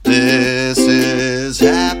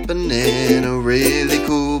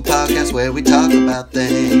podcast where we talk about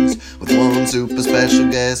things with one super special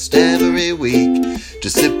guest every week.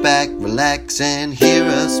 Just sit back, relax, and hear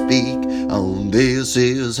us speak on This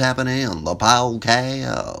Is Happening, the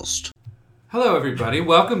podcast. Hello, everybody.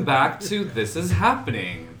 Welcome back to This Is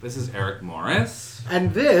Happening. This is Eric Morris.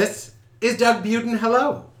 And this is Doug Buden.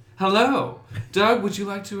 Hello. Hello. Doug, would you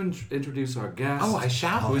like to introduce our guest? Oh, I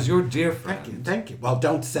shall. Who is your dear friend. Thank you. Well,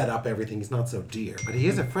 don't set up everything. He's not so dear, but he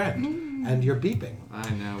is a friend. And you're beeping. I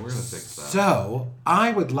know. We're going to fix that. So,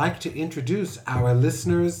 I would like to introduce our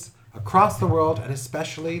listeners across the world, and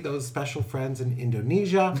especially those special friends in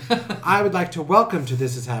Indonesia. I would like to welcome to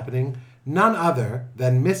This Is Happening none other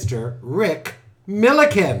than Mr. Rick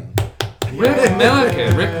Millikan. Rick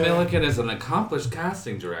Millikan. Rick Millikan is an accomplished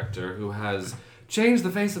casting director who has changed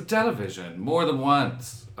the face of television more than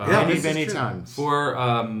once. Many times. For,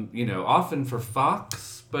 often for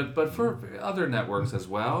Fox, but for other networks as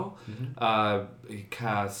well. Mm-hmm. He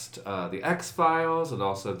cast The X-Files and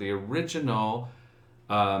also the original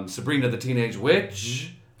Sabrina the Teenage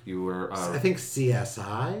Witch. Mm-hmm. You were... I think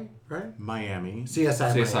CSI, right? Miami.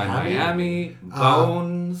 CSI Miami.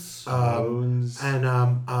 Bones. And...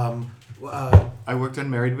 I worked on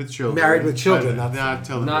Married with Children. Married with Children. Not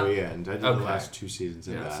till the very end. I did the last 2 seasons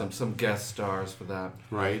of that. Some guest stars for that.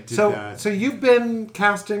 Right. So you've been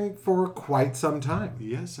casting for quite some time.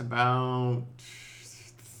 Yes, about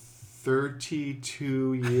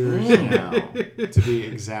 32 years now, to be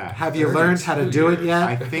exact. Have you learned how to do it yet?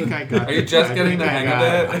 I think I got it. Are you just getting the hang of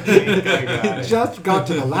it? I think I got it. Just got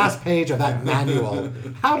to the last page of that manual.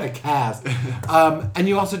 How to cast. And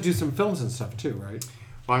you also do some films and stuff too, right?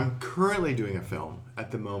 Well, I'm currently doing a film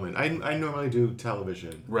at the moment. I normally do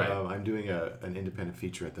television. Right. I'm doing an independent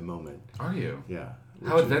feature at the moment. Are you? Yeah.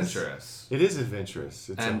 How adventurous. It is adventurous.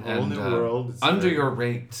 It's a whole new world. It's under your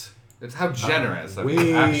rate. It's how generous.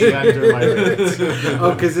 Actually under my rate.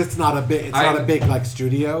 Because it's not a big. It's not a big like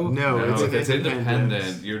studio. No, it's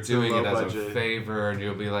independent. You're doing it as budget. a favor, and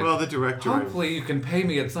you'll be like, well, the director. Hopefully, you can pay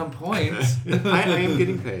me at some point. I am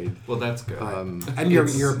getting paid. Well, that's good. And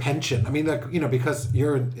your pension. I mean, because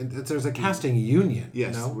there's a casting union.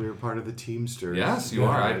 Yes, you know? we're part of the Teamsters. Yes, you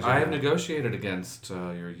are. I have negotiated against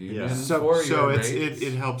your union. Yeah. So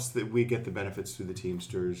it helps that we get the benefits through the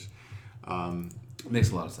Teamsters.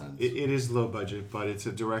 Makes a lot of sense. It is low budget, but it's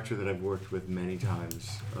a director that I've worked with many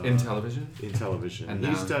times. In television? In television. And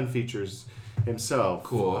he's done features himself.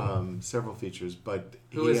 Cool. Several features, but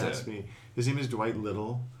Who he is asked me. His name is Dwight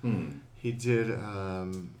Little. He did,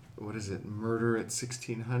 Murder at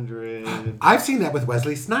 1600. I've seen that with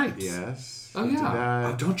Wesley Snipes. Yes. Oh,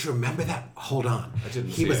 yeah. Oh, don't you remember that? Hold on. I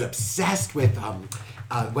didn't He see was it. obsessed with...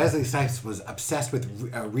 Wesley Snipes was obsessed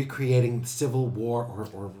with recreating Civil War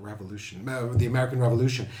or Revolution, the American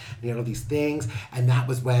Revolution. And he had all these things, and that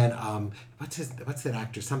was when what's that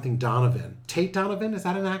actor? Something Donovan. Tate Donovan, is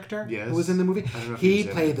that an actor? Yes. Who was in the movie? I don't know if he he's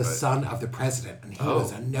played in it, the but... son of the president, and he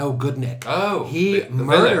was a no good Nick. Oh, he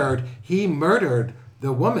murdered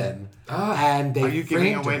the woman, and they Are you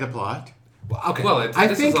giving framed away her. The plot? Okay. Well,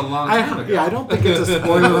 this is a long time ago. Yeah, I don't think it's a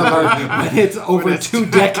spoiler alert when it's over 2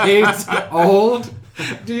 decades old.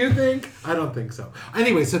 Do you think? I don't think so.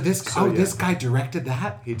 Anyway, so this guy directed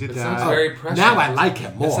that? He did It that. sounds very prescient. Now I like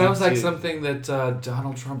him more. It sounds like something that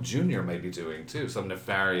Donald Trump Jr. may be doing, too. Some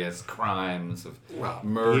nefarious crimes of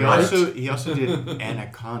murder. He also did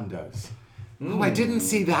Anacondas. Oh, I didn't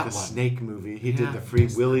see that The one. snake movie. He did the Free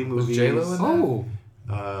Willy movie. Was J-Lo in that? Oh.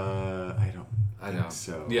 I don't think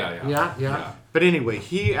so. Yeah. But anyway,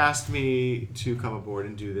 he asked me to come aboard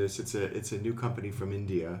and do this. It's a new company from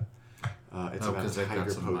India. It's about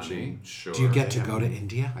tiger poaching. Sure. Do you get to go to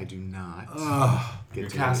India? I do not. You're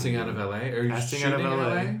casting out of LA? Are you casting out of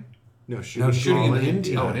LA? No, shooting in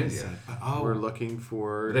India. Oh, in India. We're looking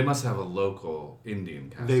for... They must have a local Indian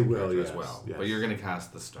casting They will, director yes, as well. yes. But you're going to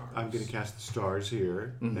cast the stars. I'm going to cast the stars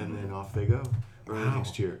here, and then off they go early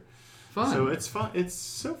next year. Fun. So it's fun. It's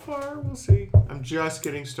so far, we'll see. I'm just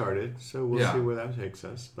getting started, so we'll see where that takes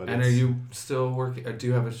us. But are you still working? Do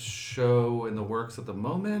you have a show in the works at the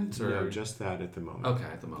moment? Or? No, just that at the moment. Okay,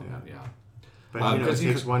 at the moment, yeah. But it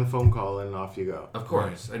takes one phone call and off you go. Of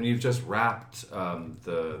course, and you've just wrapped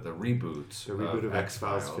the reboot. The reboot of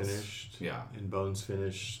X-Files finished. Yeah, and Bones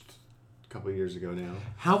finished a couple of years ago now.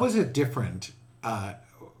 How was it different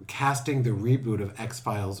casting the reboot of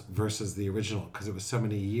X-Files versus the original? Because it was so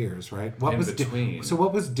many years, right? What was between? So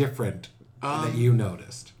what was different that you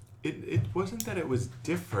noticed? It wasn't that it was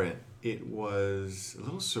different. It was a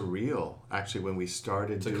little surreal, actually, when we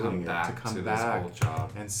started doing it. To come back this whole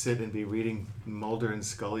job. And sit and be reading Mulder and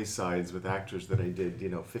Scully sides with actors that I did,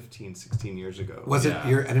 15, 16 years ago. Was it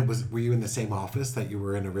were you in the same office that you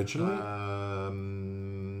were in originally?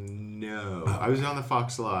 No. I was on the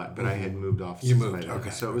Fox lot, but I had moved off. You moved, okay.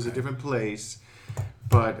 So it was a different place.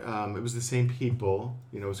 But it was the same people.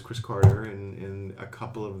 It was Chris Carter and a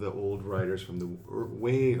couple of the old writers from the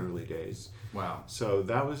way early days. Wow. So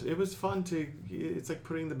it was fun it's like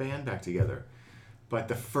putting the band back together. But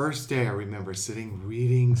the first day I remember sitting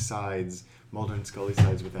reading Mulder and Scully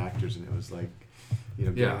sides with actors, and it was like,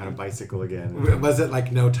 getting on a bicycle again. Was it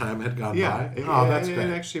like no time had gone by? That's great.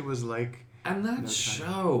 It actually was like... And that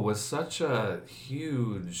show was such a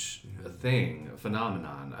huge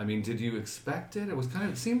phenomenon. I mean, did you expect it?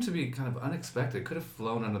 It seemed to be kind of unexpected. It could have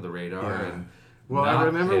flown under the radar. Yeah. And well, I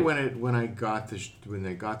remember when they got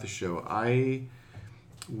the show, I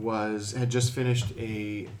had just finished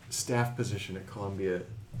a staff position at Columbia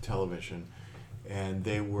Television, and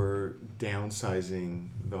they were downsizing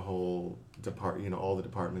the whole all the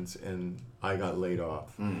departments, and I got laid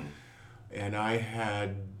off. And I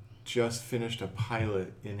had just finished a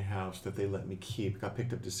pilot in-house that they let me keep. Got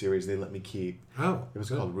picked up to series they let me keep. Oh, it was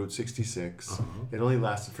called Route 66. It only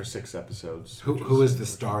lasted for 6 episodes. Who is the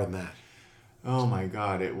star in that? Oh my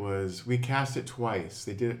God! We cast it twice.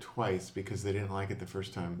 They did it twice because they didn't like it the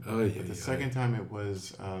first time. But the second time it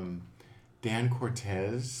was Dan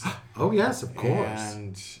Cortez. Oh yes, of course.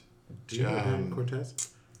 And do you know Dan Cortez?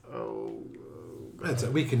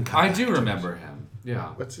 God. We can. I do remember him. Yeah.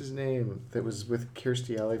 What's his name? That was with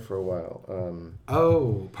Kirstie Alley for a while.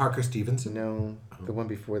 Parker Stevenson? No, the one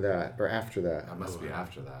before that or after that. That must be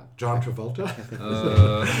after that. John Travolta?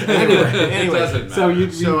 Anyway.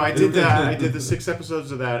 So I did that. I did the 6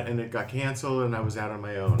 episodes of that, and it got canceled, and I was out on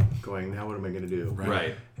my own, going, now what am I going to do?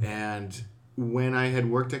 Right. And when I had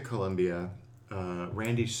worked at Columbia,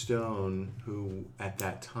 Randy Stone, who at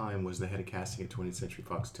that time was the head of casting at 20th Century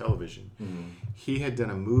Fox Television, he had done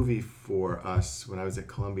a movie for us when I was at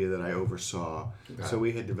Columbia that I oversaw. Okay. So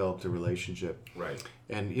we had developed a relationship. Right.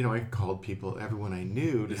 And, I called everyone I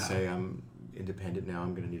knew to say, I'm independent now,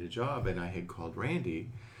 I'm going to need a job. And I had called Randy,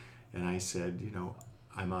 and I said,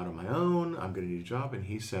 I'm out on my own, I'm going to need a job. And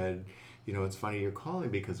he said, it's funny you're calling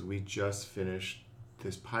because we just finished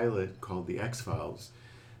this pilot called The X-Files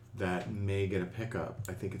that may get a pickup.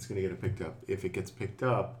 I think it's going to get a picked up. If it gets picked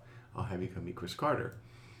up, I'll have you come meet Chris Carter.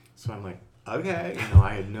 So I'm like, okay.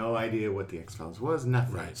 I had no idea what the X-Files was,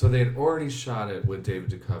 nothing. Right. So they had already shot it with David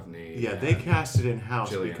Duchovny. Yeah, they cast it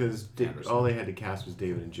in-house because all they had to cast was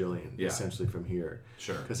David and Jillian, essentially from here.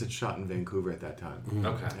 Sure. Because it's shot in Vancouver at that time.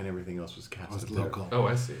 Okay. And everything else was cast was there. local. Oh,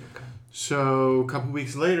 I see. Okay. So a couple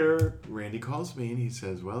weeks later, Randy calls me and he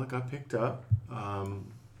says, well, it got picked up.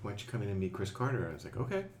 Why don't you come in and meet Chris Carter? I was like,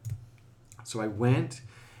 okay. So I went,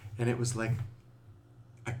 and it was like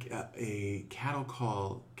a cattle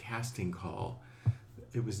call, casting call.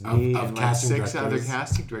 It was me and like 6 other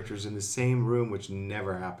casting directors in the same room, which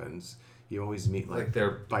never happens. You always meet like they're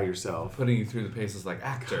by yourself. Putting you through the paces like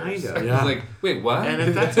actors. Kind of. Yeah. Like, wait, what? And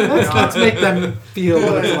at that time, let's make them feel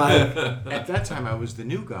what it's like. At that time, I was the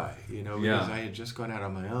new guy, because I had just gone out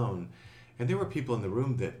on my own. And there were people in the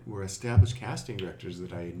room that were established casting directors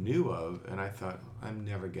that I knew of, and I thought, I'm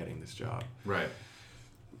never getting this job. Right.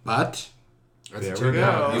 But there we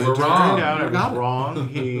go. You were wrong. I was wrong.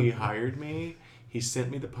 He hired me. He sent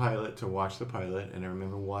me the pilot to watch the pilot, and I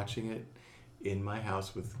remember watching it in my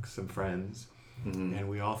house with some friends, and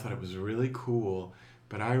we all thought it was really cool.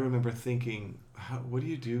 But I remember thinking, what do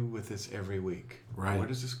you do with this every week? Right. Where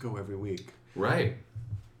does this go every week? Right.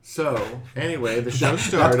 So, anyway, the show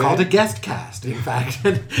started. That's called a guest cast, in fact.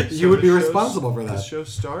 You would be responsible for that. The show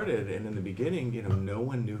started, and in the beginning, no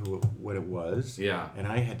one knew what it was. Yeah. And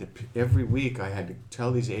I had to, every week, I had to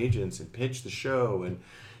tell these agents and pitch the show and,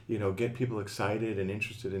 get people excited and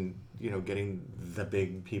interested in, getting the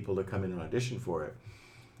big people to come in and audition for it.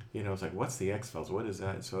 It's like, what's the X-Files? What is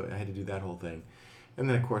that? So I had to do that whole thing. And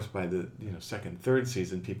then, of course, by the second, third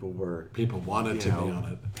season, people wanted to be on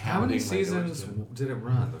it. How many seasons did it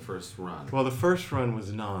run? The first run? Well, the first run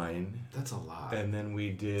was 9. That's a lot. And then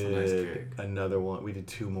we did another one. We did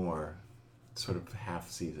 2 more, sort of half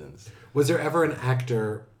seasons. Was there ever an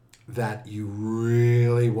actor that you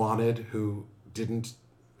really wanted who didn't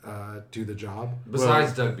do the job?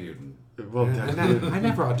 Besides Doug Buden. Well, I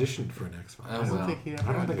never auditioned for an X-Files. I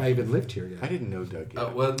don't think I even lived here yet. I didn't know Doug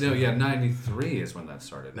yet. 93 is when that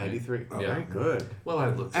started. 93. Right? Oh, very good. Well, I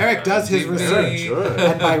looked. Eric does his research. Good.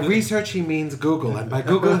 And by research, he means Google. And by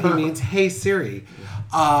Google, he means, hey, Siri.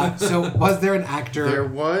 So was there an actor?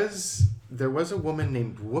 There was a woman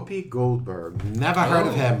named Whoopi Goldberg. Never heard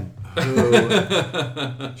of him.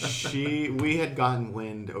 We had gotten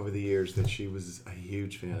wind over the years that she was a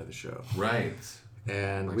huge fan of the show. Right.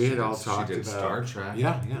 And we had all talked about Star Trek.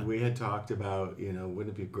 Yeah. We had talked about, wouldn't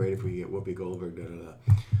it be great if we could get Whoopi Goldberg,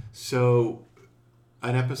 So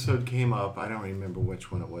an episode came up. I don't remember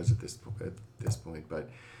which one it was at this point, but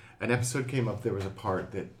an episode came up. There was a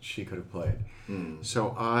part that she could have played.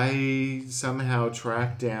 So I somehow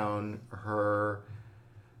tracked down her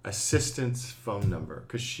assistant's phone number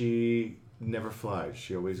because she never flies.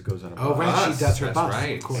 She always goes on a bus. Oh, right. She does her That's bus.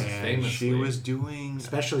 right. Of course. And Famously. she was doing...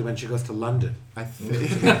 Especially when she goes to London. I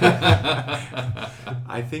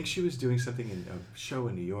think she was doing something in a show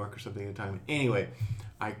in New York or something at the time. Anyway,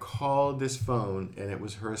 I called this phone, and it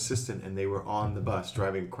was her assistant, and they were on the bus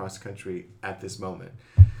driving across country at this moment.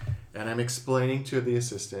 And I'm explaining to the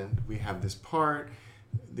assistant, we have this part,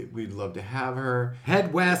 that we'd love to have her.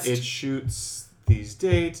 Head west. It shoots these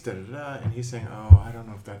dates, da-da-da, and he's saying, oh, I don't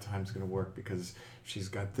know if that time's going to work because she's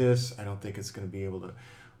got this. I don't think it's going to be able to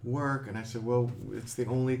work. And I said, well, it's the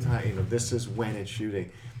only time, this is when it's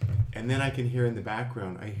shooting. And then I can hear in the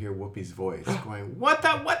background, I hear Whoopi's voice going, what the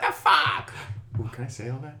fuck? Ooh, can I say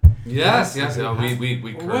all that? Yes. No,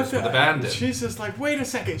 we curse with the bandit. She's just like, wait a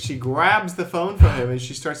second. She grabs the phone from him and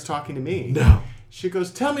she starts talking to me. No. She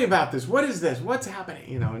goes, tell me about this. What is this? What's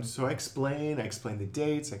happening? And so I explain the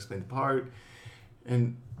dates, I explain the part.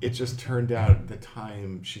 And it just turned out at the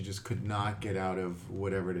time she just could not get out of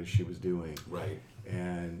whatever it is she was doing. Right.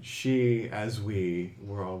 And she, as we,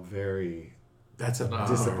 were all very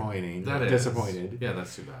disappointing. disappointed. Yeah,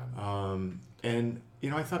 that's too bad. And,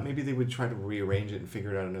 I thought maybe they would try to rearrange it and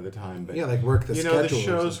figure it out another time. But, work the schedule. the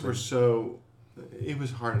shows were so... It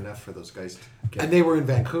was hard enough for those guys to get... And they were in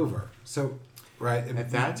Vancouver. So, right.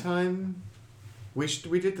 At that time, we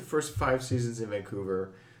did the first 5 seasons in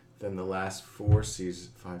Vancouver. Then the last 4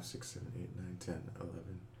 seasons, 5, 6, 7, 8, 9, 10,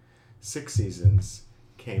 11, 6 seasons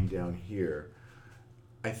came down here.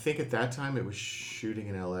 I think at that time it was shooting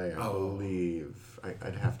in LA, I believe.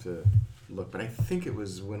 I'd have to look, but I think it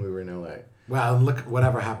was when we were in LA. Well, and look,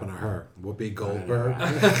 whatever happened to her. Whoopi Goldberg.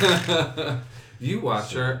 You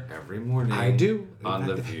watch her every morning. I do. On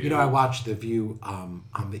The View. I watch The View on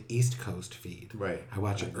the East Coast feed. Right. I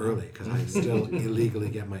watch it early because I still illegally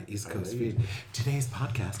get my East Coast feed. Today's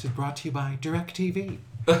podcast is brought to you by DirecTV.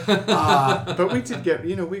 But we did get,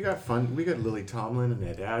 we got fun. We got Lily Tomlin and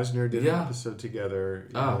Ed Asner did an episode together.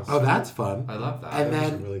 Oh, that's fun. I love that. And That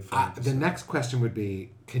was then a really fun the next question would be,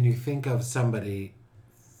 can you think of somebody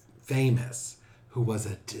famous who was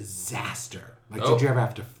a disaster? Like, did you ever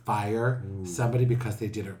have to fire somebody because they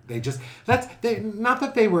did not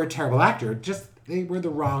that they were a terrible actor, just they were the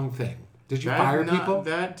wrong thing. Did you fire people?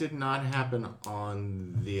 That did not happen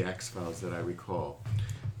on the X-Files that I recall.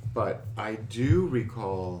 But I do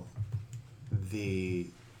recall the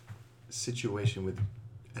situation with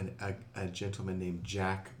a gentleman named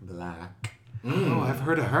Jack Black. Oh, I've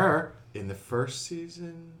heard of her. In the first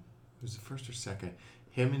season, it was the first or second,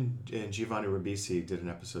 him and Giovanni Ribisi did an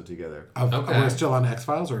episode together. We're still on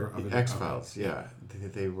X-Files or X-Files, yeah.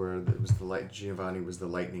 They were. It was Giovanni was the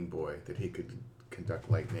lightning boy, that he could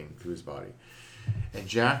conduct lightning through his body, and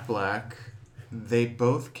Jack Black. They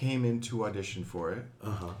both came in to audition for it.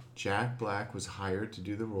 Jack Black was hired to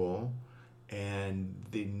do the role, and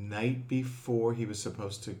the night before he was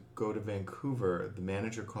supposed to go to Vancouver, the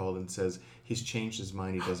manager called and says he's changed his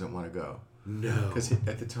mind. He doesn't want to go. No. Because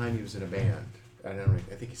at the time he was in a band. I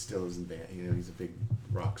think he still is in band. He's a big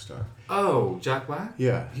rock star. Oh, Jack Black?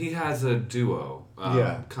 Yeah. He has a duo.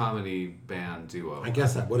 Comedy band duo. I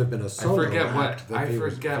guess that would have been a solo act. I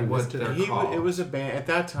forget what they're called. It was a band at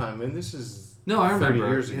that time, and this is I remember 30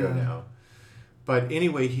 years ago now. But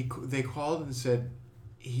anyway, they called and said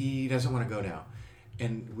he doesn't want to go now,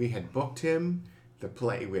 and we had booked him.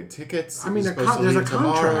 We had tickets. I mean, there's a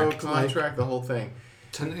contract, the whole thing.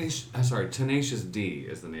 Tenacious D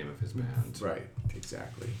is the name of his band. Right,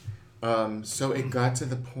 exactly. So it got to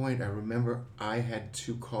the point, I remember I had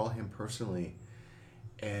to call him personally,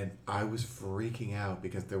 and I was freaking out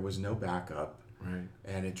because there was no backup. Right.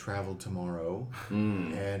 And it traveled tomorrow.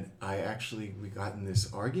 And we got in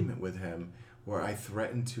this argument with him where I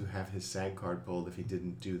threatened to have his SAG card pulled if he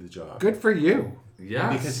didn't do the job. Good for you.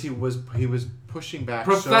 Yeah. Because he was pushing back.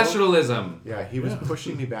 Professionalism. He was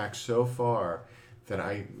pushing me back so far that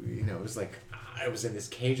it was like I was in this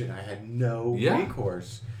cage and I had no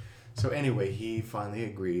recourse. So anyway, he finally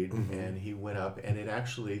agreed and he went up, and it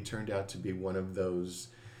actually turned out to be one of those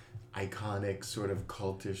iconic sort of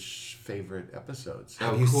cultish favorite episodes.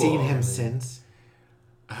 Have you seen him since?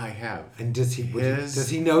 I have. And does he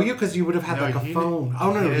know you? Because you would have had a phone. He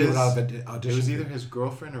would have auditioned. It was either his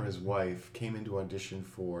girlfriend or his wife came into audition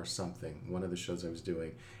for something, one of the shows I was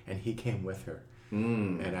doing, and he came with her.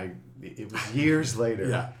 And it was years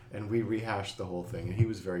later, and we rehashed the whole thing, and he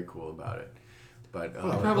was very cool about it. But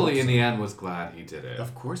probably in the end was glad he did it.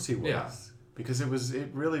 Of course he was. Yeah. because it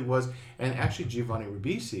really was. And actually, Giovanni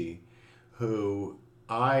Ribisi, who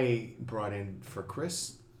I brought in for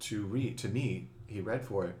Chris to meet, he read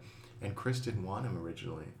for it, and Chris didn't want him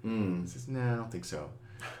originally. He says, "Nah, I don't think so."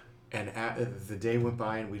 And the day went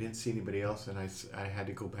by, and we didn't see anybody else, and I had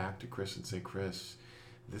to go back to Chris and say, "Chris,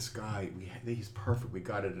 this guy, he's perfect. We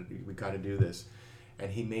got to do this." And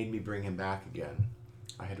he made me bring him back again.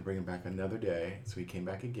 I had to bring him back another day, so he came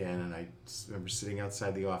back again, and I remember sitting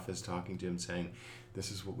outside the office talking to him, saying,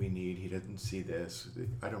 "This is what we need. He doesn't see this."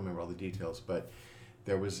 I don't remember all the details, but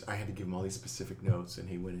I had to give him all these specific notes, and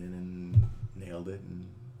he went in and nailed it. And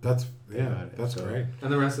that's so great.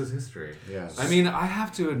 And the rest is history. Yeah. I mean, I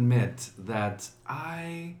have to admit that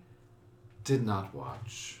I did not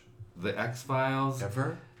watch the X-Files.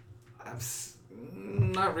 Ever?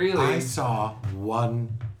 Not really. I saw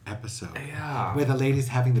one episode. Yeah. Where the lady's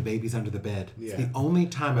having the babies under the bed. Yeah. It's the only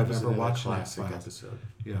time I've ever watched an classic X-Files episode.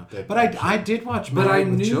 Yeah. But I did watch But I Married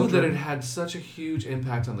with knew Children. that it had such a huge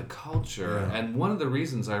impact on the culture. Yeah. And one of the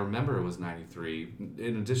reasons I remember it was 93,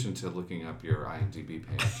 in addition to looking up your IMDb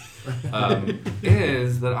page,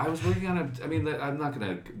 is that I was working on I'm not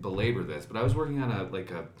going to belabor this, but I was working on a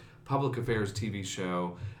public affairs TV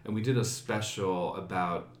show, and we did a special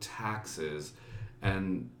about taxes,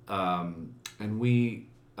 and we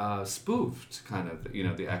spoofed kind of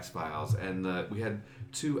the X-Files, and we had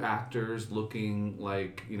two actors looking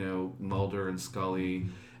like Mulder and Scully,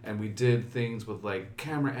 and we did things with like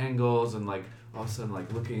camera angles and like all of a sudden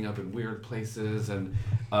like looking up in weird places, and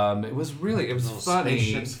it was funny.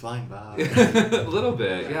 Spaceships flying by. A little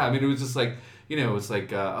bit, yeah. I mean, it was just like it's like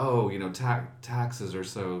taxes are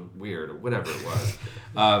so weird or whatever it was.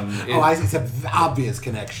 It's an obvious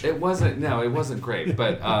connection. It wasn't great,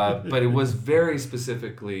 but it was very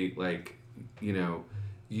specifically like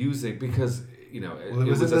using, because it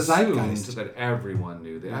was in the assumed zeitgeist. that everyone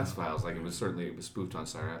knew the X-Files. Like it was spoofed on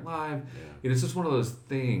Saturday Night Live. Yeah. It's just one of those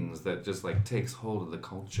things that just like takes hold of the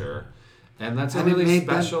culture, and that's a really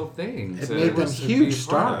special thing. It made them huge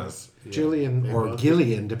stars. Yeah. Gillian or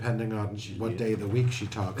Gillian, depending on what day of the week she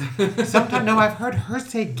talks. Sometimes, no, I've heard her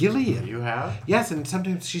say Gillian. You have? Yes, and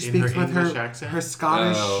sometimes she In speaks her with English accent? her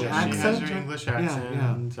Scottish She accent. has her English accent,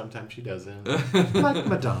 Yeah. and sometimes she doesn't. Like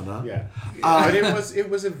Madonna. Yeah. But it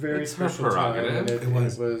was a very It's her special time. prerogative. And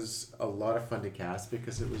it was a lot of fun to cast,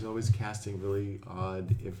 because it was always casting really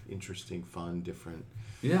odd, interesting, fun, different.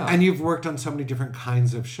 Yeah. And you've worked on so many different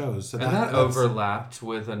kinds of shows. So And that that's overlapped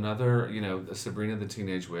with another, Sabrina the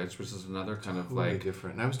Teenage Witch, which is another kind of Totally like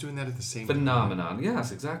different. And I was doing that at the same phenomenon. time.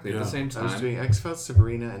 Yes, exactly. At the same I time. was doing X-Files,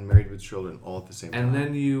 Sabrina, and Married with Children all at the same time. And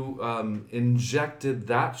then you injected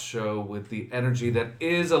that show with the energy that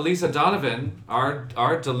is Elisa Donovan,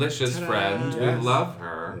 our delicious Ta-da! friend. Yes. We love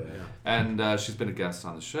her. Yeah. And she's been a guest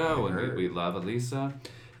on the show, and we love Elisa.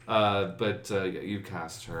 But you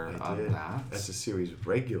cast her I on did. that. As a series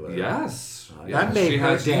regular. Yes. That made she her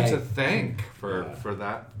has day. you to thank for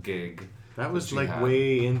that gig. That was she like had.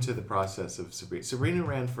 way into the process of Sabrina. Sabrina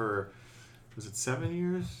ran for, was it 7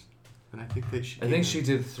 years? And I think she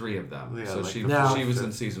did 3 of them. Yeah, So like she the was fifth.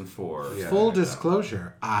 in season 4. Yeah. Full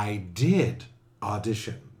disclosure, I did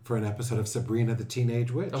audition for an episode of Sabrina the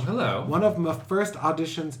Teenage Witch. Oh, hello. One of my first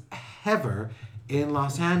auditions ever in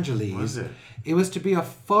Los Angeles. Was it? It was to be a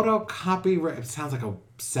photocopy. It sounds like a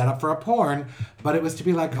setup for a porn, but it was to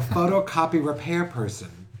be like a photocopy repair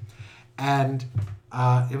person. And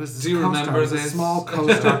it was this Do you co-star. remember It was a this? small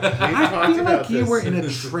co-star. I talked feel like about you this. were in a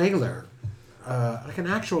trailer. Like an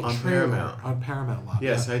actual On trailer Paramount. on Paramount Lot.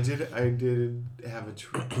 Yes, Yeah. I did have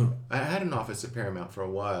I had an office at Paramount for a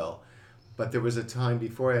while, but there was a time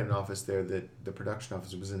before I had an office there that the production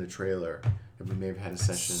office was in a trailer, and we may have had a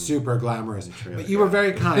session. Super glamorous. in the trailer. But you were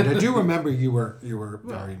very kind. I do remember you were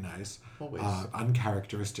very nice. Always.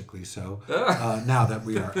 Uncharacteristically so. Now that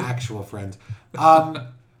we are actual friends.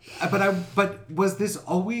 But was this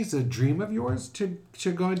always a dream of yours to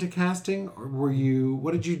go into casting, or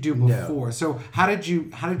what did you do before? No. So how did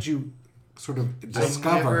you sort of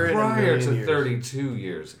discover? never- in a Prior million to years. 32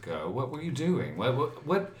 years ago, what were you doing? Where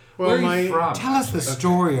Well, are you from? Tell us the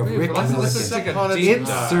story of Rick Let's take a Millikan. deep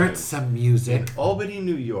Insert dive. some music. Albany,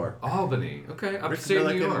 New York. Albany. Okay, Rick upstate New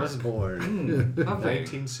Millikan York. was born Lovely.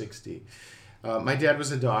 1960. My dad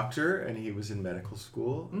was a doctor, and he was in medical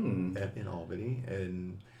school in Albany.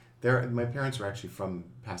 And my parents were actually from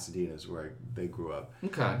Pasadena, is where they grew up.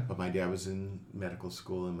 Okay. But my dad was in medical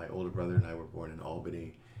school, and my older brother and I were born in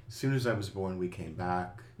Albany. As soon as I was born, we came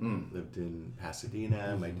back, lived in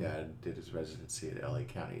Pasadena. My dad did his residency at LA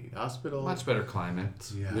County Hospital. Much better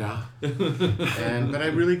climate. Yeah. But I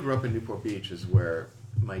really grew up in Newport Beach, is where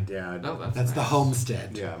my dad... Oh, That's the nice.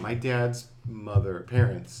 homestead. Yeah, my dad's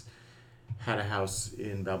parents had a house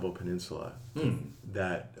in Balboa Peninsula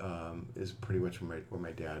that is pretty much where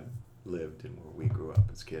my dad lived and where we grew up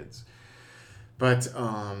as kids. But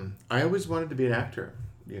I always wanted to be an actor.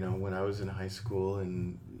 When I was in high school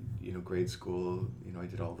and grade school, I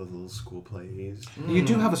did all the little school plays. You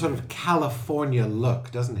do have a sort of California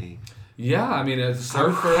look, doesn't he? Yeah, I mean, as a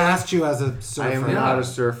surfer. I cast you as a surfer. I am not a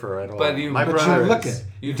surfer at all. But you look it.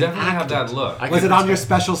 You definitely have that look. Was it on your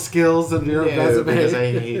special skills and your resume? Because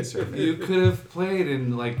I hate surfing. You could have played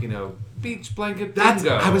in beach blanket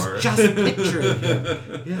bingo. I was just picturing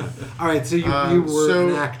him. Yeah. All right, so you were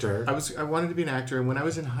an actor. I wanted to be an actor, and when I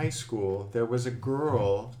was in high school, there was a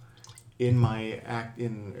girl in my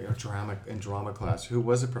drama class who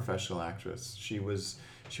was a professional actress. She was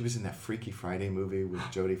in that Freaky Friday movie with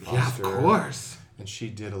Jodie Foster. Yeah, of course. And she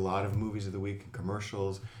did a lot of movies of the week and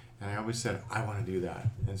commercials. And I always said, I want to do that.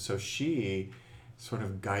 And so she sort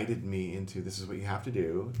of guided me into, this is what you have to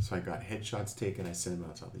do. So I got headshots taken. I sent them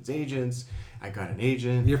out to all these agents. I got an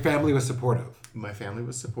agent. Your family was supportive. My family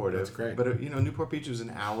was supportive. That's great. But, Newport Beach was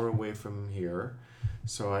an hour away from here.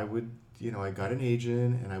 So I would, I got an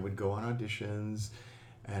agent and I would go on auditions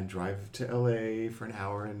and drive to LA for an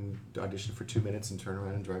hour and audition for 2 minutes and turn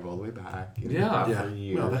around and drive all the way back. For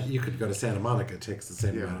years. Well, you could go to Santa Monica. It takes the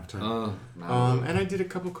same amount of time. And I did a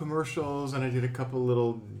couple commercials and I did a couple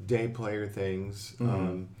little day player things.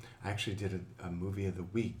 I actually did a movie of the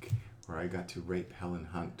week where I got to rape Helen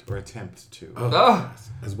Hunt, or attempt to.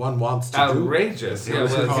 As one wants to outrageous. do.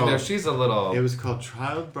 Yeah, she's a little... It was called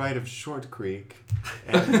Child Bride of Short Creek.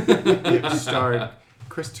 And it starred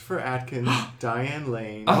Christopher Atkins, Diane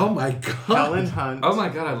Lane. Oh my God. Helen Hunt. Oh my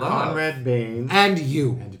God, I love Conrad Bain. And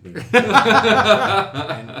you. And me.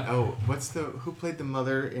 Who played the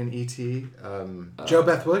mother in E.T.? Jo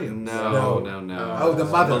Beth Williams. No. Oh, the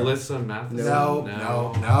mother. Melissa Matheson.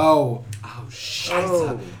 No. Oh,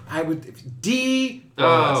 shit. I would... Dee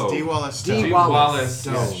Wallace Stone. Dee Wallace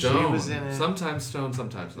Stone. She was in it. Sometimes Stone,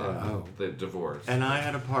 sometimes not. The divorce. And I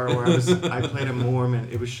had a part where I played a Mormon.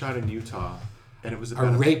 It was shot in Utah. And it was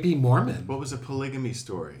about a rapey Mormon. What was a polygamy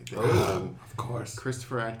story? Of course.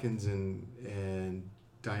 Christopher Atkins and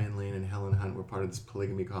Diane Lane and Helen Hunt were part of this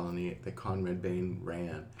polygamy colony that Conrad Bain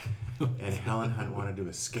ran. And Helen Hunt wanted to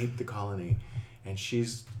escape the colony. And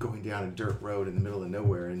she's going down a dirt road in the middle of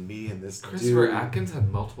nowhere, and me and this Christopher dude... Atkins had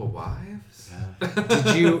multiple wives? Yeah.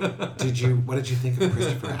 What did you think of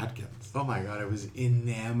Christopher Atkins? Oh my God, I was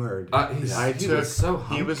enamored. He was so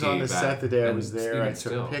hunky. He was on the set the day I was there. I took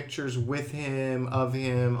still. Pictures with him, of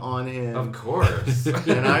him, on him. Of course.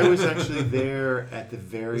 And I was actually there at the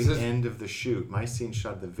very end of the shoot. My scene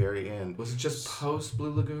shot at the very end. Was it just post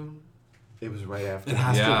Blue Lagoon? It was right after. It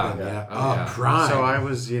has to have been, yeah. Prime. So I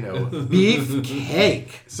was, beef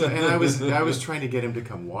cake. And I was trying to get him to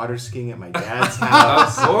come water skiing at my dad's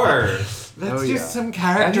house. Of course. Let's do some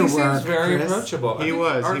character work. And he seems very Chris. approachable.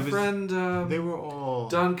 Our friend, they were all...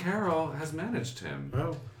 Don Carroll has managed him.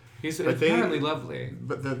 Oh. He's apparently lovely.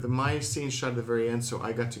 But my scene shot at the very end, so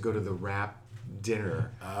I got to go to the rap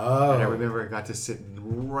dinner. Oh. And I remember I got to sit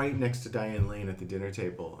right next to Diane Lane at the dinner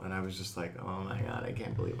table, and I was just like, oh my God, I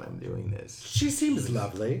can't believe I'm doing this. She seems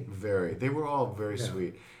lovely. They were all very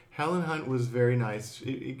sweet. Helen Hunt was very nice.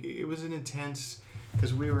 It was an intense,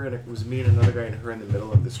 because it was me and another guy and her in the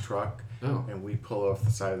middle of this truck, and we pull off the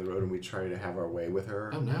side of the road and we try to have our way with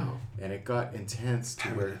her. Oh no. And it got intense to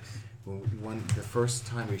where... the first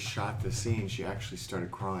time we shot the scene, she actually started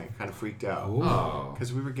crying, kind of freaked out.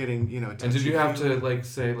 Because we were getting, And did you have to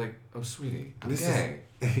say oh sweetie, I'm gay?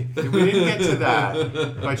 We didn't get to that,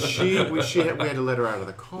 but we had to let her out of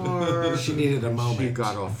the car. She needed a moment. She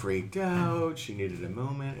got all freaked out. She needed a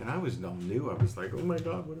moment, and I was new. I was like, oh my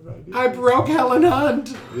God, what did I do? I broke Helen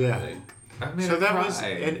Hunt. Yeah. So that was,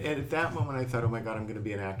 and at that moment I thought, oh my God, I'm going to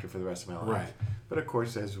be an actor for the rest of my life. Right. But of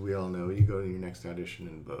course, as we all know, you go to your next audition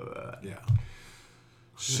and blah, blah, blah. Yeah.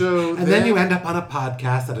 So then you end up on a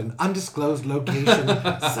podcast at an undisclosed location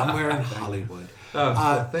somewhere in Hollywood. Then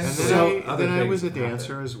I was a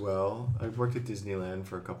dancer as well. I worked at Disneyland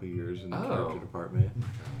for a couple of years in the character department. Oh my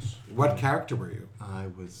gosh. What character were you? I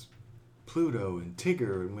was Pluto and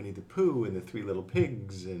Tigger and Winnie the Pooh and the Three Little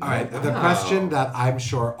Pigs. And all right, the question that I'm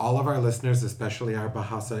sure all of our listeners, especially our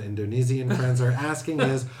Bahasa Indonesian friends, are asking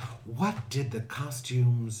is, what did the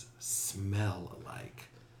costumes smell like?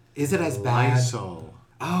 Is it as bad? Lysol.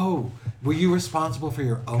 Oh, were you responsible for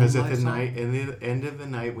your own Because Lysol? at the night, in the end of the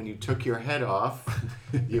night, when you took your head off,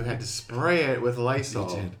 you had to spray it with Lysol.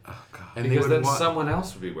 You did. Oh God. And Because they would then someone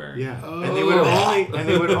else would be wearing it. Yeah, and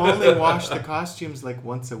they would only wash the costumes like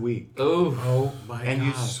once a week. Oh my And God.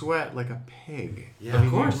 you sweat like a pig. Yeah. I mean,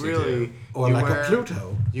 Of course you you really. do. Or you like wear, a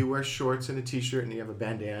Pluto. You wear shorts and a t-shirt, and you have a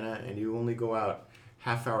bandana, and you only go out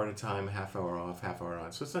half hour at a time, half hour off, half hour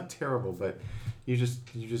on. So it's not terrible, but you just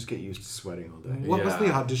get used to sweating all day. What was Yeah.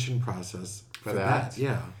 the audition process For that?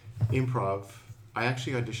 Yeah. Improv. I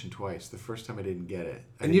actually auditioned twice. The first time I didn't get it.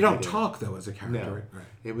 And you don't talk though as a character, No. right?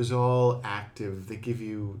 It was all active. They give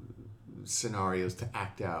you scenarios to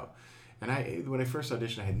act out. And when I first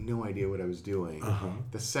auditioned, I had no idea what I was doing.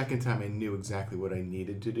 The second time, I knew exactly what I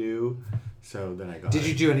needed to do. So then I got Did it.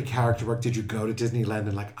 you do any character work? Did you go to Disneyland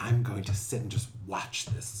and like, I'm going to sit and just watch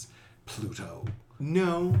this Pluto?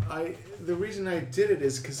 No. The reason I did it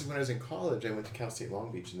is because when I was in college, I went to Cal State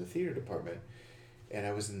Long Beach in the theater department. And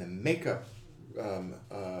I was in the makeup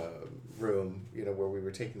room, where we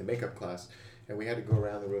were taking the makeup class. And we had to go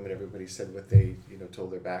around the room and everybody said what they,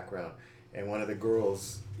 told their background. And one of the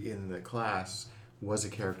girls in the class was a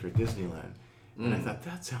character at Disneyland. And I thought,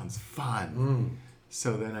 that sounds fun.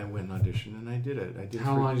 So then I went and auditioned and I did it.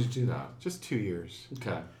 How long did you do that? Just 2 years.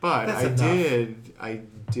 Okay. But That's I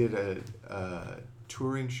did a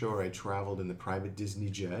touring show where I traveled in the private Disney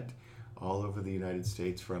jet all over the United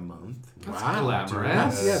States for a month. That's Wow.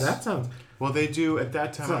 glamorous. Yeah, that sounds. Well, they do at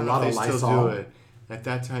that time. That's a I don't know lot if of they still Lysol. do it. At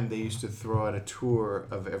that time, they used to throw out a tour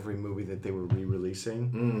of every movie that they were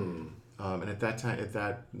re-releasing. And at that time,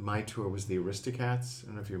 my tour was the Aristocats. I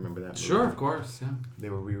don't know if you remember that movie. Sure, of course, yeah. They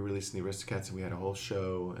were re-releasing the Aristocats, and we had a whole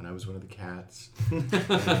show, and I was one of the cats.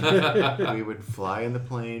 And we would fly in the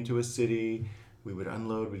plane to a city. We would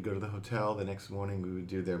unload. We'd go to the hotel. The next morning, we would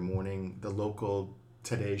do the local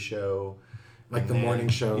Today show. Like And the then- morning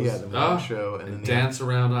shows. Yeah, the morning show. And then dance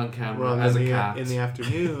around on camera as a cat. in the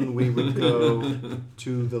afternoon, we would go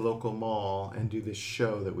to the local mall and do this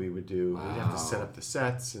show that we would do. We'd have to set up the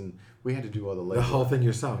sets, and we had to do all the The whole legwork. thing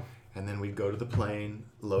yourself. And then we'd go to the plane,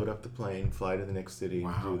 load up the plane, fly to the next city,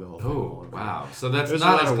 and do the whole thing. all Oh, over. wow. So that's It was a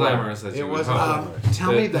not lot as of work. glamorous as It you would wasn't hope. glamorous.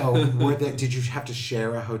 Tell me though, did you have to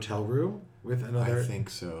share a hotel room with another? I think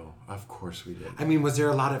so. Of course we did. I mean, was there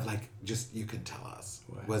a lot of you can tell us.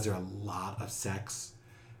 What? Was there a lot of sex?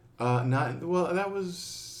 Not well. That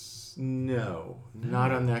was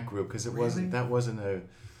not on that group because that wasn't a.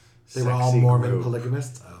 They were all sexy Mormon group.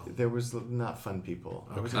 polygamists? Oh. There was not fun people.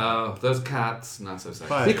 There was- Oh, those cats, not so sexy.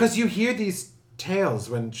 But- Because you hear these tales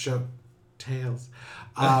when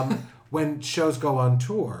when shows go on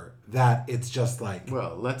tour that it's just like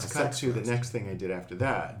Well, let's a cut sex to the fest. next thing I did after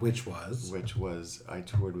that, which was which was I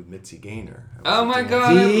toured with Mitzi Gaynor. Oh my I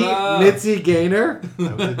God. I the love- Mitzi Gaynor. was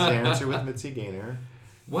a dancer with Mitzi Gaynor.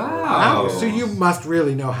 Wow. Wow, so you must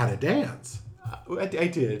really know how to dance. I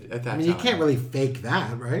did at that I mean, time. you can't really fake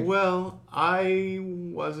that, right? Well, I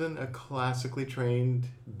wasn't a classically trained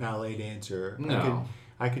ballet dancer. No.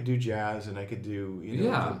 I could do jazz and I could do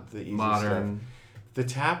the easy modern. stuff. The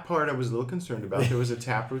tap part I was a little concerned about. There was a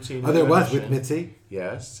tap routine. Oh, in there the was audition. with Mitzi.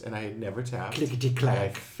 Yes, and I had never tapped. Clickety-clack. And I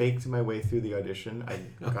faked my way through the audition. I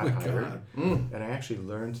got my hired, God. And I actually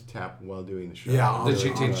learned to tap while doing the show. Yeah, Did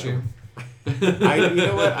she teach you? You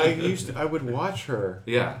know what? I would watch her.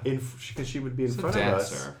 Yeah. Because she would be in She's a front of us,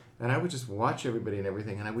 dancer. and I would just watch everybody and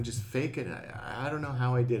everything, and I would just fake it. I don't know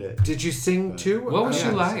how I did it. Did you sing too? What was she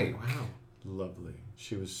Yes. like? Wow. Lovely.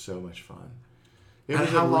 She was so much fun. It And was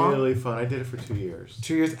how long? really fun. I did it for 2 years.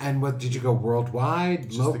 2 years, and what did you go worldwide,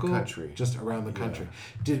 Just the local, country. just around the country?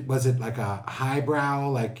 Was it like a highbrow?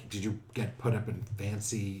 Like, did you get put up in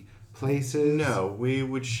fancy places? No, we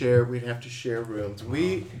would share. We'd have to share rooms.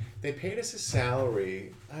 They paid us a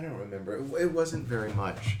salary. I don't remember. It wasn't very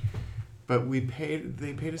much, but they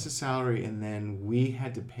paid us a salary, and then we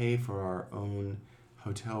had to pay for our own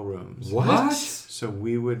hotel rooms. What? So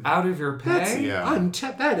we would. Out of your That's pay? Yeah.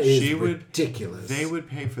 that is She would- ridiculous. They would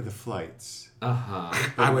pay for the flights. Uh-huh.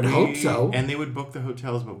 I would hope so. And they would book the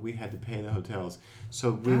hotels, but we had to pay the hotels.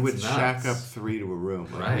 So we That's would shack nuts. up 3 to a room.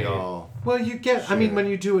 Like Right. we all. Well, you get. I mean, Sure. when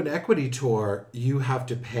you do an equity tour, you have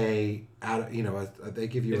to pay out. They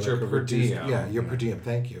give you It's like your a per reduced- diem. Yeah, your per diem.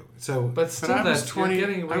 Thank you. So, But still, But I was that's 20. you're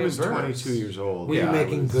getting I was reimbursed. 22 years old. were you I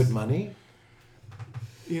making was- good money?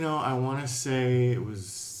 I want to say it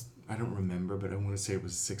was. I don't remember, but I want to say it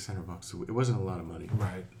was $600 a week. It wasn't a lot of money.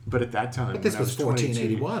 Right. But at that time, But this when I was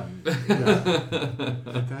 22, 1481.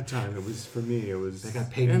 At that time, it was for me. It was. They got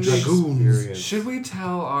paid and in the dragoons. experience. Should we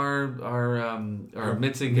tell our Mitzi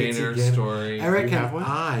Mitzi Gaynor Gaynor. story? Eric Do you have and one?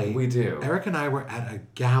 I. We do. Eric and I were at a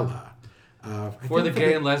gala For the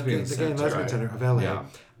Gay and Lesbian the Gay and Center, Lesbian right. Center of LA. Yeah.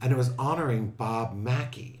 And it was honoring Bob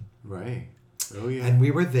Mackie. Right. Oh, yeah. And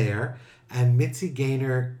we were there, and Mitzi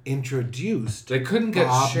Gaynor introduced They couldn't get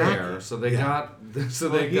Bob Cher, Mackie. so they got. So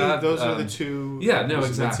Well, they got. those are the two. Yeah, no,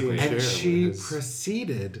 this is Mitzi exactly. And Cher, she because-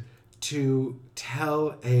 proceeded to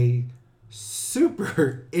tell a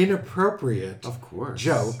super inappropriate Of course.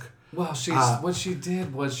 joke. Well, what she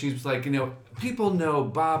did was she's like, people know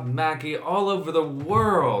Bob Mackie all over the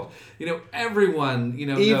world. Everyone,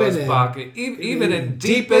 knows Bob. Even in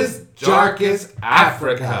deepest, darkest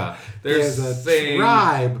Africa, There's a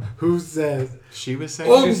tribe who says, She was saying.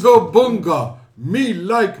 Unga bunga, me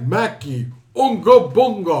like Mackie, unga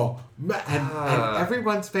bunga. And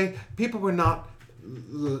everyone's face, people were not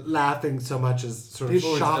laughing so much as sort of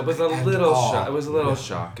shocked. It was a and little awe. It was a little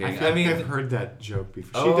shocking. I feel like I've heard that joke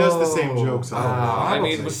before. She does the same jokes. I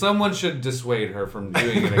mean, Probably. someone should dissuade her from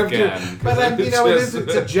doing it again. But it's just-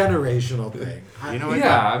 a generational thing. You know what?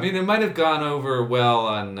 Yeah, I mean, it might have gone over well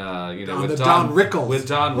on, On with the Don Rickles. With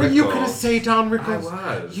Don Rickles. Were you going to say Don Rickles?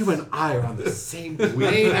 I was. You and I are on the same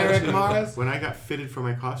plane, Eric Morris. When I got fitted for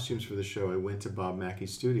my costumes for the show, I went to Bob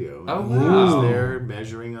Mackie's studio. Oh, He wow. was there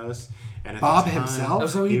measuring us. And at Bob the time, himself? Oh,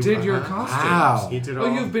 so he did your uh-huh. costumes. Wow. He did all.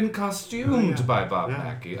 Oh, you've been costumed Yeah. by Bob Yeah.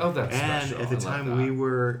 Mackie. Oh, that's And special. at the I love time that. we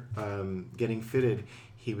were getting fitted,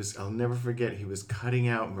 I'll never forget, he was cutting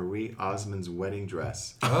out Marie Osmond's wedding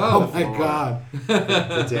dress. Oh, my Lord. God.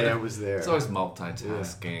 The day I was there. It's always Yeah,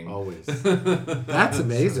 multitasking. always. That's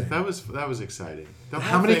amazing. That was exciting. The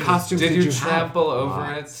How whole many thing- costumes Did you have? trample over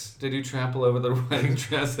Lots. it? Did you trample over the wedding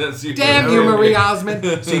dress as you Damn were you, wearing Marie it?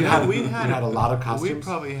 Osmond. So you had, we you had a lot of costumes? We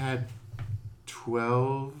probably had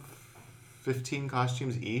 12, 15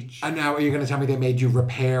 costumes each. And now are you going to tell me they made you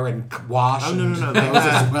repair and wash Oh, no, and no, no. those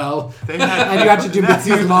as well? They had, And you had to do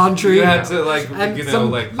Mitzi's laundry? You had to and some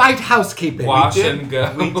light housekeeping. wash did- and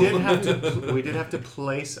go. we did have to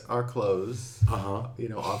place our clothes,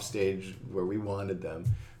 off stage where we wanted them.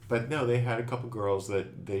 But no, they had a couple girls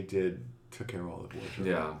that they took care of all the wardrobe.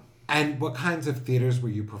 Yeah. And what kinds of theaters were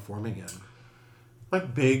you performing in?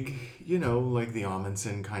 Like big, like the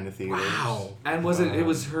Amundsen kind of theaters. Wow. And was it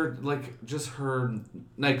was her, just her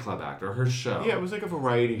nightclub act or her show? Yeah, it was like a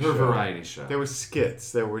variety her show. variety show. There were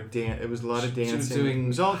skits. There were it was a lot of dancing. She was doing it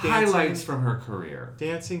was all dancing, highlights from her career.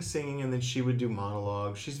 dancing, singing, and then she would do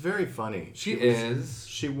monologues. She's very funny. She is.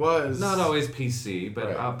 She was Not always PC,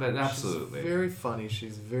 but Right. but absolutely. She's very funny.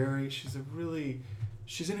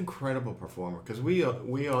 She's an incredible performer because we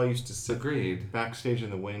all used to sit Agreed. backstage in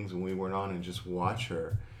the wings when we weren't on and just watch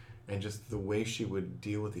her, and just the way she would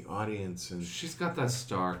deal with the audience and She's got that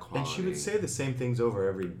star quality. and she would say the same things over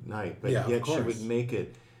every night, but Yeah, of yet she course. would make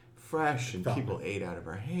it fresh and Felt people ate out of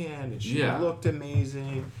her hand and she Yeah. looked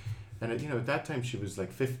amazing. And at that time she was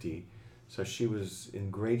like 50, so she was in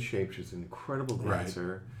great shape. She was an incredible Right.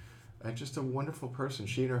 dancer, and just a wonderful person.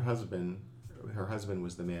 She and her husband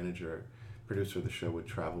was the manager, producer of the show, would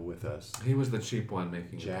travel with us. He was the cheap one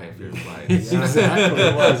making you pay for your flights. Exactly.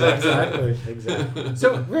 It was, exactly. Exactly.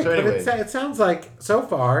 So, Rick, So anyway. but it sounds like so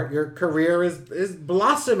far your career is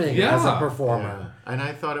blossoming as a Yeah. performer. Yeah, and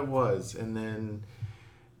I thought it was. And then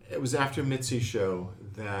it was after Mitzi's show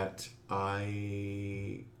that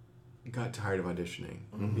I got tired of auditioning.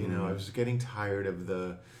 I was getting tired of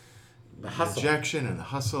the hustle. rejection and the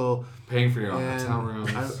hustle. Paying for your own And hotel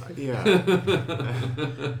rooms.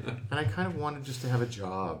 And I kind of wanted just to have a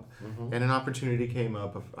job. And an opportunity came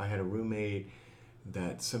up. I had a roommate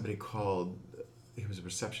that somebody called. He was a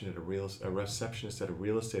receptionist at a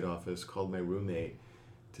real estate office. Called my roommate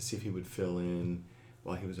to see if he would fill in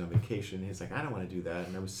while he was on vacation. He's like, I don't want to do that.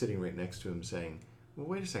 And I was sitting right next to him saying, well,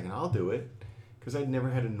 wait a second, I'll do it. Because I'd never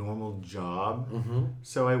had a normal job.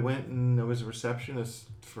 So I went and I was a receptionist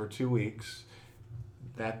for 2 weeks.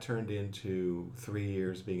 That turned into 3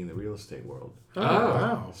 years being in the real estate world. Oh,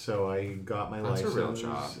 wow. So I got my That's a license. real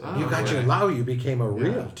job. You Oh, got right. your LAW, you became a Yeah.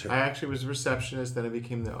 realtor. I actually was a receptionist, then I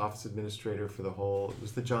became the office administrator for it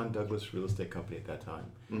was the John Douglas Real Estate Company at that time.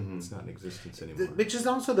 It's not in existence anymore. Which is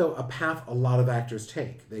also, though, a path a lot of actors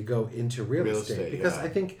take. They go into real estate. Because yeah. I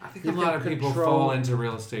think I you think a lot can of people control- fall into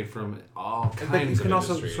real estate from all But you kinds of can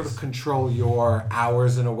also industries. sort of control your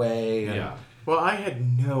hours in a way. And, yeah. Well,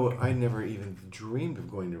 I never even dreamed of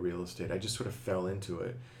going to real estate. I just sort of fell into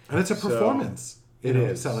it. And it's a So, performance. it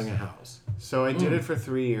is. Selling a house. So I did it for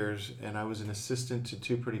 3 years, and I was an assistant to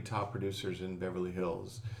two pretty top producers in Beverly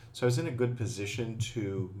Hills. So I was in a good position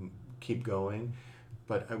to keep going,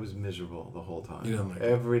 but I was miserable the whole time. You don't like it.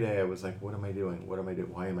 Every day I was like, what am I doing? What am I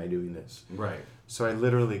doing? Why am I doing this? Right. So I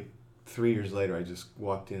literally 3 years later, I just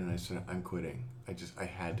walked in and I said, I'm quitting. I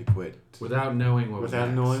had to quit. Without knowing what was Without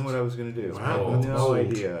next. knowing what I was going to do. Wow, I had that's no bold.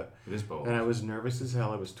 idea. It is bold. And I was nervous as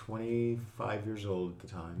hell. I was 25 years old at the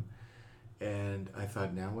time. And I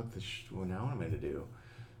thought, now what now what am I going to do?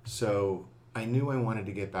 So I knew I wanted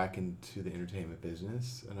to get back into the entertainment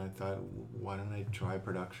business. And I thought, why don't I try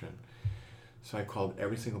production? So I called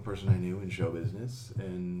every single person I knew in show business.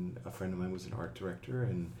 And a friend of mine was an art director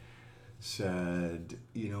and said,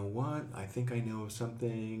 you know what? I think I know of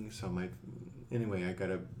something. So anyway, I got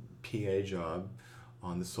a PA job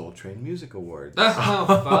on the Soul Train Music Awards. Oh,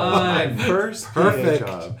 My fun. first Perfect.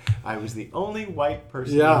 PA job. I was the only white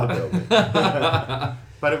person Yeah. in the building.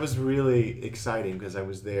 But it was really exciting because I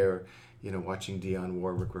was there, watching Dionne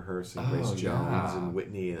Warwick rehearse and Grace Oh, Jones yeah. and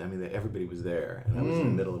Whitney. And I mean, everybody was there. And I was in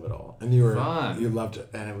the middle of it all. And you Fun. loved it.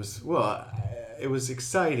 And it was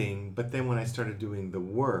exciting. But then when I started doing the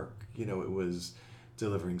work, it was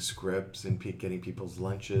delivering scripts and getting people's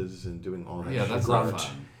lunches and doing all that Yeah, shit. that's a lot of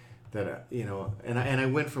fun. That and I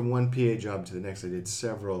went from one PA job to the next. I did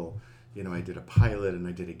several. I did a pilot and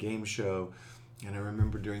I did a game show, and I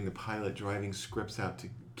remember during the pilot driving scripts out to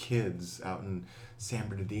kids out in San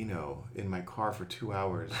Bernardino in my car for 2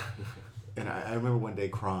 hours, and I remember one day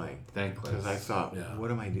crying Thankless. because I thought, Yeah. what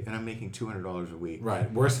am I doing? And I'm making $200 a week. Right.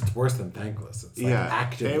 It's worse than thankless. It's like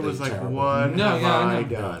actively it was like, terrible. what No, have yeah, I I know.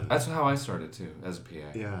 done? That's how I started too, as a PA.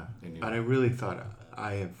 Yeah, In New and I York. really thought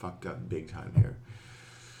I had fucked up big time here.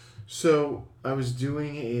 So I was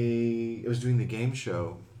doing the game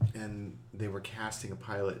show, and they were casting a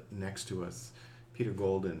pilot next to us. Peter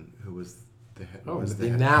Golden, who was the head, was the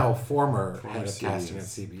head- now former head of CBS. casting at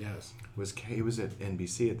CBS. he was at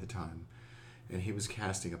NBC at the time, and he was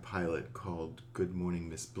casting a pilot called Good Morning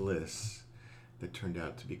Miss Bliss, that turned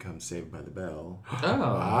out to become Saved by the Bell. Oh.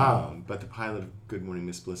 Wow. But the pilot of Good Morning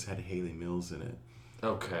Miss Bliss had Haley Mills in it.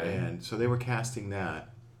 Okay. And so they were casting that.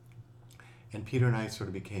 And Peter and I sort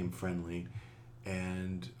of became friendly.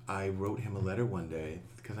 And I wrote him a letter one day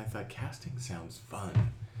because I thought casting sounds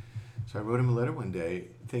fun. So I wrote him a letter one day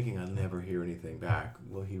thinking I'll never hear anything back.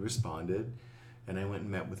 Well, he responded. And I went and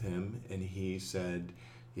met with him. And he said,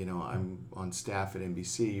 I'm on staff at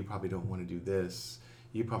NBC. You probably don't want to do this.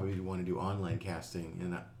 You probably want to do online casting.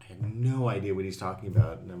 And I had no idea what he's talking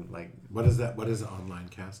about. And I'm like, What is that? What is online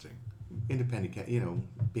casting?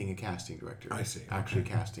 independent, being a casting director. I see. Actually Okay.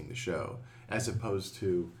 casting the show, as opposed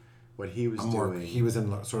to what he was doing. He was in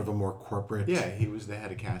sort of a more corporate. Yeah, he was the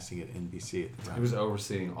head of casting at NBC at the time. He was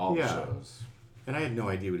overseeing all the Yeah. shows. And I had no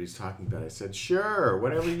idea what he was talking about. I said, sure,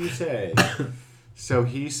 whatever you say. So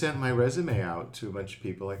he sent my resume out to a bunch of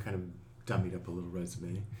people. I kind of dummied up a little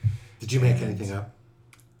resume. Did you make anything up?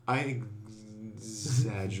 I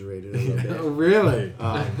exaggerated a little Oh, really?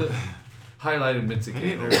 bit. Highlighted Mitzi I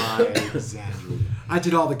didn't Gaynor. lie, I exaggerated. I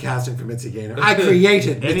did all the casting for Mitzi Gaynor. I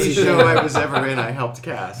created Any Mitzi show Gaynor. I was ever in, I helped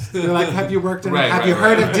cast. They're like, have you worked in? Right, have right, you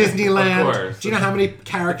heard right, of right. Disneyland? Of course. Do you know how many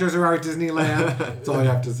characters there are at Disneyland? That's all you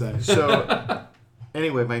have to say. So,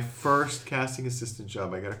 anyway, my first casting assistant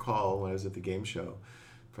job, I got a call when I was at the game show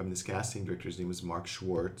from this casting director. His name was Mark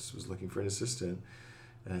Schwartz, was looking for an assistant.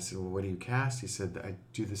 And I said, well, what do you cast? He said, I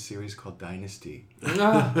do this series called Dynasty.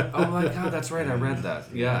 Oh my God, that's right. I read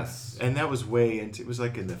that. Yes. And that was it was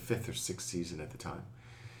like in the 5th or 6th season at the time.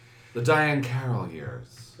 The Diane Carroll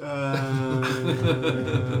years. It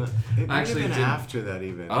might Actually, have been did- after that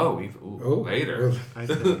even. Later. I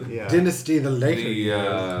think, yeah. Dynasty, the later.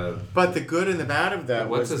 The, But the good and the bad of that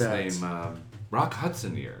what's was his that name? Rock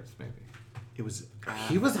Hudson years, maybe. it was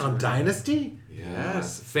He was on Dynasty?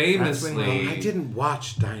 Yes. Famously, I didn't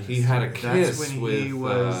watch Dynasty. he had a That's kiss when with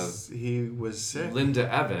he was sick.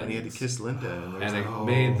 Linda Evans. And he had to kiss Linda. And, there And was it like,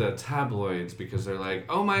 made the tabloids because they're like,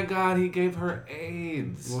 oh my God, he gave her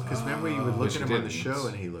AIDS. Well, because remember you would look Which at him he on the didn't. show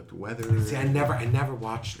and he looked weathered. See, I never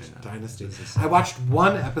watched Dynasty. I watched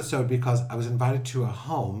one episode because I was invited to a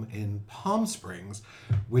home in Palm Springs,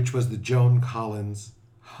 which was the Joan Collins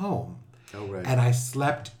home. Oh, right. And I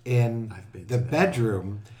slept in I've been the to that.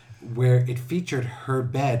 bedroom where it featured her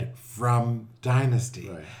bed from Dynasty.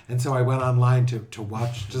 Right. And so I went online to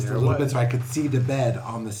watch just There a it little bit was. so I could see the bed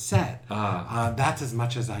on the set. Ah. That's as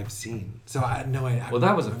much as I've seen. So I know I Well,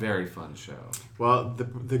 that was a very fun show. Well,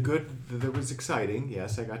 the good, that was exciting.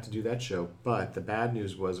 Yes, I got to do that show. But the bad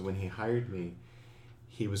news was when he hired me,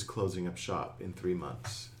 he was closing up shop in 3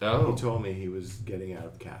 months. Oh. He told me he was getting out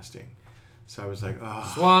of casting. So I was like,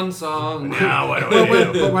 oh. Swan song. Now what do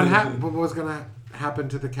I do? But what was going to happen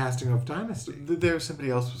to the casting of Dynasty? There was somebody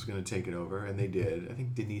else was going to take it over, and they did. I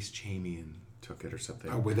think Denise Chamian took it or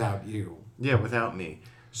something. Without you. Yeah, without me.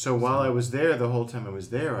 So while I was there, the whole time I was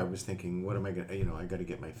there, I was thinking, what am I going to, I got to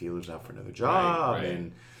get my feelers out for another job. right.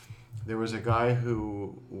 And there was a guy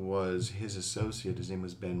who was his associate. His name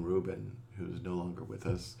was Ben Rubin, who's no longer with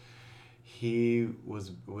us. He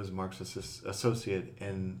was Mark's associate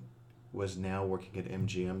and was now working at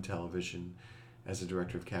MGM Television as a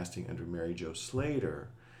director of casting under Mary Jo Slater.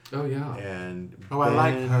 Oh, yeah. And I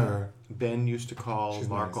like her. Ben used to call She's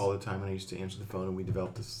Mark nice. all the time, and I used to answer the phone, and we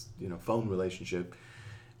developed this, phone relationship.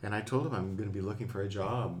 And I told him I'm going to be looking for a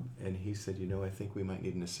job, and he said, I think we might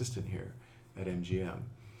need an assistant here at MGM,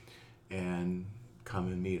 and come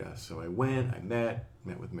and meet us. So I went, met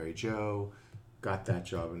with Mary Jo, got that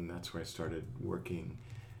job, and that's where I started working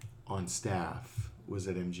on staff. Was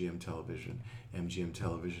at MGM Television. MGM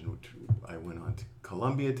Television, which I went on to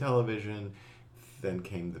Columbia Television, then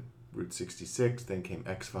came the Route 66, then came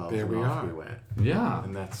X-Files, There and we off are. we went. Yeah.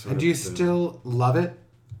 And that's And do you still love it?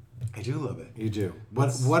 I do love it. You do.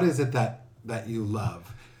 What is it that you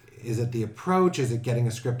love? Is it the approach? Is it getting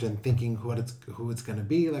a script and thinking who it's going to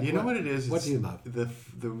be? Like, You know what it is? What do you love?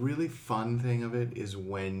 The really fun thing of it is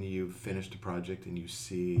when you've finished a project and you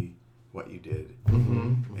see what you did.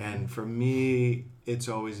 Mm-hmm. And for me, it's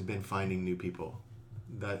always been finding new people.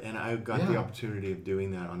 And I got the Yeah. opportunity of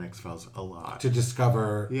doing that on X-Files a lot. To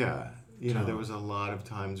discover. Yeah. talent. There was a lot of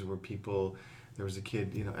times where there was a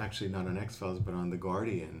kid, actually not on X-Files, but on The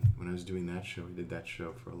Guardian, when I was doing that show. We did that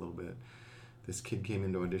show for a little bit. This kid came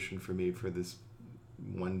into audition for me for this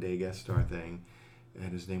one-day guest star thing,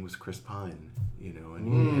 and his name was Chris Pine,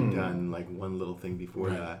 and he had done like one little thing before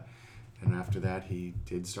that. And after that, he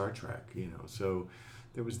did Star Trek, So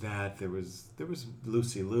there was that. There was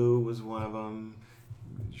Lucy Liu was one of them.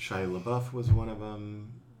 Shia LaBeouf was one of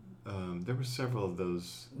them. There were several of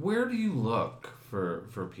those. Where do you look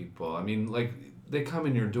for people? I mean, like, they come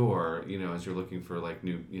in your door, as you're looking for like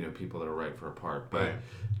new, people that are right for a part. But Right.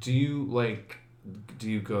 do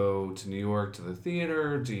you go to New York to the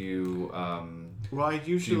theater? Do you Well, I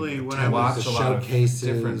usually do you when I watch was a lot of showcases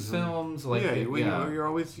different and- films? Like, you're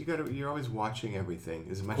always watching everything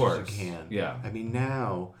as much as course. you can. Yeah. I mean,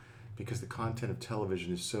 now, because the content of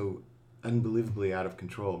television is so unbelievably out of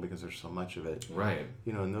control because there's so much of it. Right.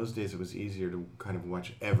 In those days it was easier to kind of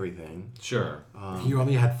watch everything. Sure. You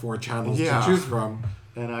only had 4 channels Yeah. to choose from.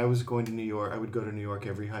 And I was going to New York. I would go to New York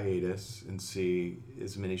every hiatus and see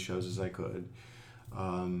as many shows as I could.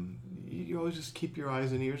 You always just keep your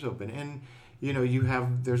eyes and ears open. And,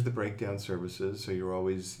 there's the breakdown services, so you're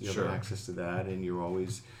always, Sure. have access to that. And you're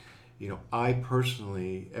always, I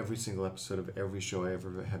personally, every single episode of every show I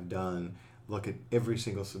ever have done, look at every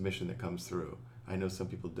single submission that comes through. I know some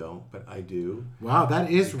people don't, but I do. Wow,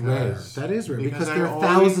 that is rare. Because- That is rare because because there I are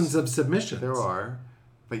always- thousands of submissions. There are,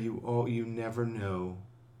 but you never know.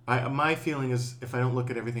 My feeling is if I don't look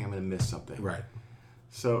at everything, I'm going to miss something. Right.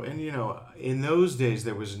 So, and in those days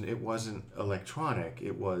it wasn't electronic.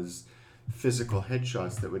 It was physical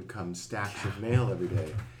headshots that would come stacks of mail every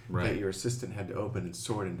day. Right. That your assistant had to open and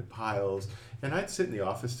sort into piles. And I'd sit in the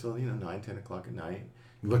office till 9, 10 o'clock at night,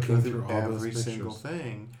 Looking go through all those every pictures. single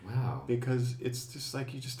thing, Wow. because it's just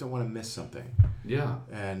like you just don't want to miss something. Yeah.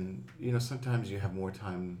 And sometimes you have more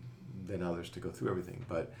time than others to go through everything,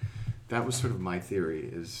 but that was sort of my theory,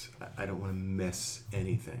 is I don't want to miss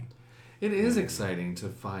anything. It is exciting to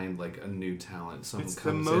find like a new talent. Someone It's the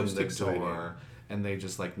comes most in the exciting. door and they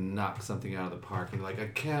just like knock something out of the park, and like, I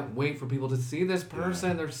can't wait for people to see this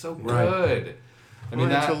person. They're so Right. good. I mean,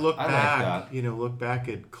 to look I back, like that. look back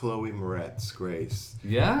at Chloe Moretz, Grace, or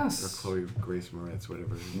Yes. Chloe Grace Moretz,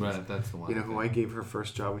 whatever. Her name is. Right, that's the one. Who I gave her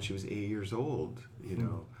first job when she was 8 years old.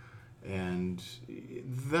 And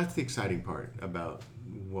that's the exciting part about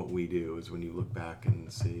what we do, is when you look back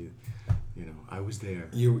and see, I was there.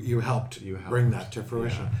 You helped bring that to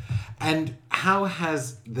fruition. Yeah. And how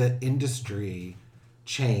has the industry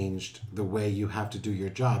changed the way you have to do your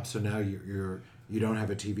job? So now you don't have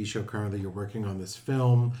a TV show currently. You're working on this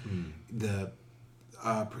film. The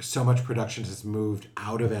so much production has moved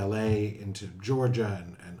out of LA into Georgia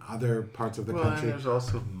and other parts of the And country. there's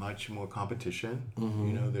also much more competition.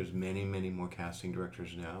 There's many, many more casting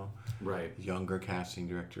directors now. Right. Younger casting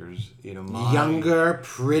directors. Younger,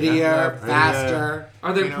 prettier, Younger, prettier. faster.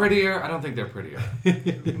 Are they prettier? I don't think they're prettier.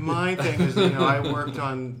 My thing is, I worked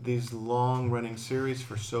on these long-running series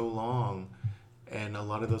for so long, and a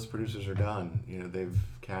lot of those producers are done. They've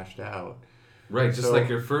cashed out. Right, just So- like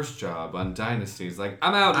your first job on Dynasty. It's like,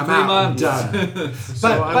 I'm out in I'm 3 out, I'm months. done.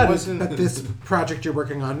 So I wasn't- But this project you're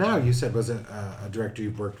working on now, you said was a director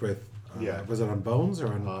you've worked with. Yeah. Was it on Bones or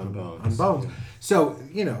on Bones. On Bones. Yeah. So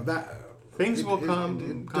that Things will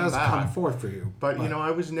come does back. come forth for you. But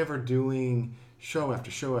I was never doing show after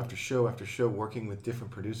show after show after show, working with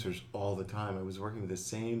different producers all the time. I was working with the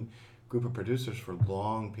same group of producers for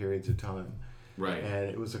long periods of time. Right. And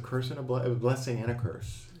it was a curse and a blessing and a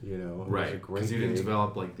curse. You know, it right? was a great Because you didn't gig.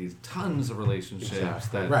 develop like these tons of relationships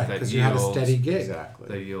Exactly. that Right, that because you had a yield- steady gig. Exactly.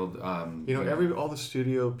 That yield. You know, all the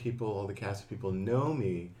studio people, all the cast people know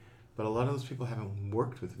me, but a lot of those people haven't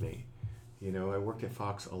worked with me. You know, I worked at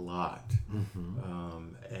Fox a lot,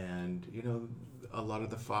 and you know, a lot of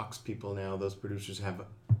the Fox people now, those producers have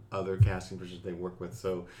other casting producers they work with.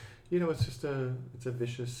 So, you know, it's just a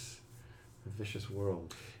vicious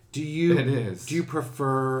world. Do you It is. Do you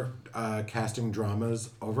prefer casting dramas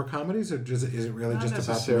over comedies, or is it really Not just about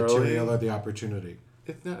the necessarily. material or the opportunity?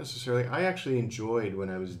 It's not necessarily. I actually enjoyed when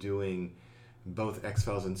I was doing both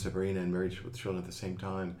X-Files and Sabrina and Married with Children at the same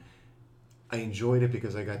time. I enjoyed it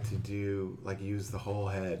because I got to use the whole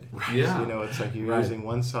head. Yeah. You know, it's like you're Right. using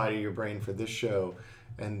one side of your brain for this show,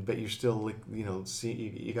 but you're still, you know,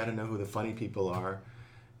 you got to know who the funny people are,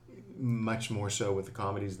 much more so with the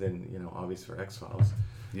comedies than, you know, obvious for X-Files.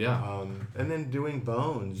 Yeah. And then doing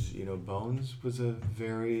Bones, you know, Bones was a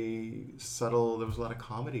very subtle, there was a lot of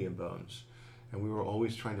comedy in Bones. And we were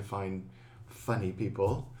always trying to find funny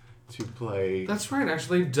people to play. That's right.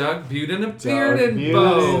 Actually, Doug Buden appeared in Buden.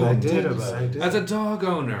 Bones I did. did. as a dog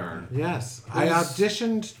owner. Yes, I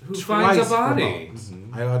auditioned who twice finds a for body. Bones.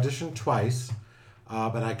 I auditioned twice,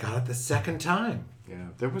 but I got it the second time. Yeah,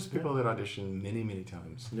 there was people that auditioned many, many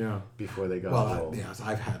times Yeah. before they got the Well, role. yes,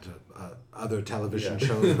 I've had other television Yeah.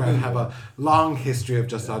 shows where I have a long history of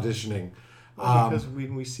just auditioning. Well, because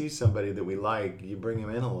when we see somebody that we like, you bring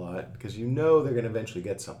them in a lot because you know they're going to eventually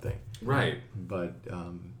get something. Right. But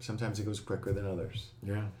sometimes it goes quicker than others.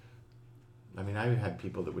 Yeah. I mean, I had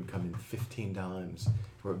people that would come in 15 times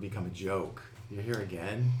where it would become a joke. You're here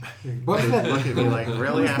again? What was that? Look at me like,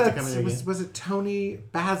 really? I have to come in again? Was it Tony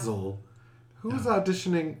Basil? Who was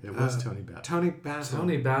auditioning? It was Tony Basil. Tony Basil.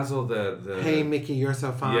 Tony Basil, the Hey Mickey, you're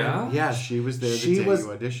so fine. Yeah? Yes. She was there the She day was you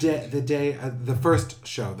auditioned. the day the first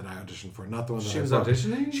show that I auditioned for, not the one that She I was booked.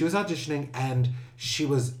 auditioning? She was auditioning, and she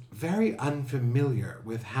was very unfamiliar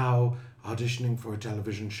with how auditioning for a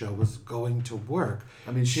television show was going to work.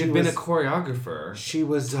 I mean, she had been a was- choreographer. She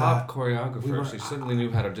was top choreographer. we were- she certainly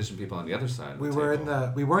knew how to audition people on the other side. Of We the were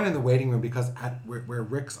table. we weren't in the waiting room because at where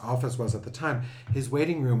Rick's office was at the time, his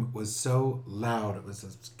waiting room was so loud. It was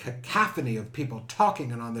a cacophony of people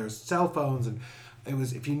talking and on their cell phones, and it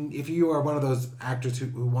was if you are one of those actors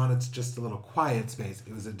who wanted just a little quiet space,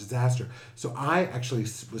 it was a disaster. So I actually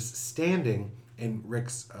was standing in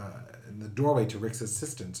Rick's in the doorway to Rick's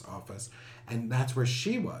assistant's office, and that's where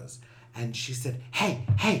she was. And she said,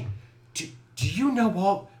 "Hey, do you know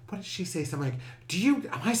all?" What did she say? Something like,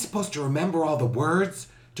 am I supposed to remember all the words?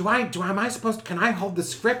 Can I hold the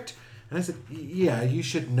script? And I said, yeah, you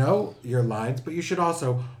should know your lines, but you should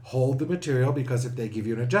also hold the material because if they give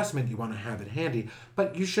you an adjustment, you want to have it handy,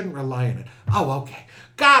 but you shouldn't rely on it. Oh, okay.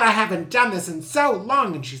 God, I haven't done this in so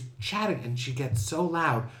long. And she's chatting and she gets so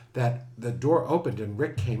loud that the door opened and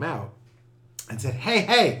Rick came out and said,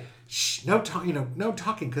 hey, shh, no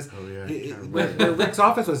talking, because where Rick's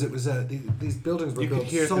office was, it was these buildings were You could built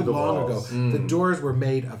hear so through the long walls. ago. The doors were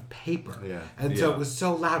made of paper, Yeah. and so Yeah. it was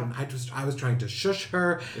so loud, and I was trying to shush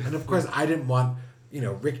her, and of course I didn't want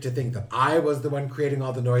Rick to think that I was the one creating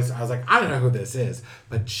all the noise. So I was like, I don't know who this is,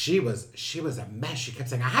 but she was a mess. She kept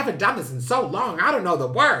saying, I haven't done this in so long. I don't know the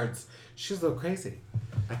words. She was a little crazy.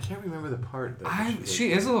 I can't remember the part.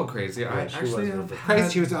 She is a little crazy. I she actually was a have little Crazy.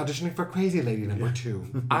 She was auditioning for Crazy Lady number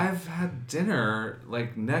 2. I've had dinner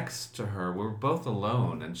like next to her. We were both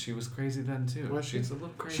alone, and she was crazy then too. Was she? She's a little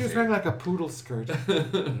crazy. She was wearing like a poodle skirt.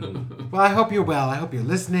 Well, I hope you're well. I hope you're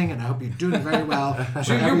listening, and I hope you're doing very well.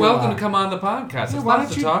 You're welcome to come on the podcast. There's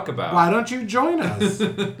lots to talk about. Why don't you join us?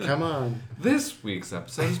 Come on. This week's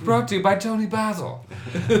episode is brought to you by Tony Basil.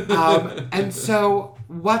 And so,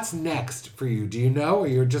 what's next for you? Do you know, or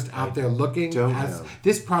you're just out there looking? don't know.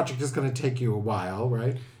 This project is going to take you a while,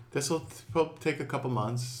 right? This will take a couple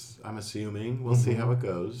months, I'm assuming. We'll see how it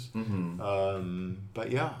goes.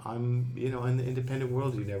 But yeah, I'm, in the independent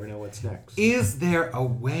world, you never know what's next. Is there a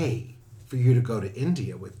way for you to go to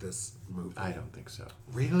India with this movie? I don't think so.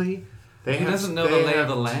 Really? He doesn't know the lay of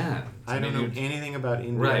the land. I don't know anything about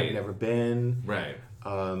India. Right. I've never been. Right.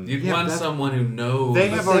 Um, You'd Yeah, want that's- someone who knows. They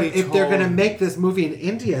have already If they're going to told- make this movie in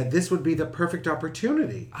India, this would be the perfect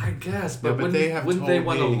opportunity. I guess, Yeah, but, but they have wouldn't they told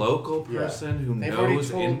want a me- local Yeah. person who They've already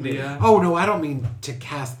knows told me. India? Oh, no, I don't mean to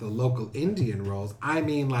cast the local Indian roles. I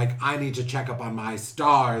mean, like, I need to check up on my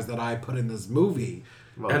stars that I put in this movie.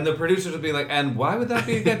 well, And the producers would be like, and why would that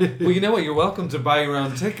be again? Well, you know what? You're welcome to buy your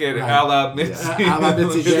own ticket, Right. a la Mitzi, A la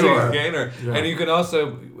Mitzi Gaynor. Gaynor. Yeah. And you can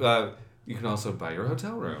also, You can also buy your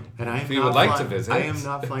hotel room. And I am if you not would like flying, to visit. I am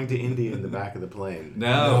not flying to India in the back of the plane.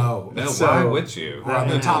 No. So- Why would you? Or on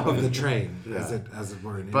the Yeah. top of the train, Yeah. as it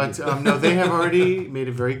were in But India. no, they have already made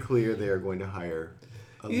it very clear they are going to hire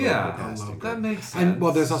a local casting. That makes sense. And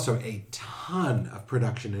well, there's also a ton of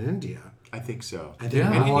production in India. I think so. I think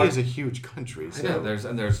Yeah. And more- India is a huge country. So Yeah, there's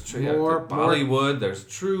More- Bollywood. There's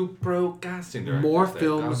true pro casting directors. More there.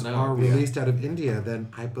 films God are knows. released out of India than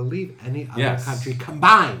I believe any other Yes. country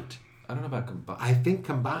combined. I don't know about combined. I think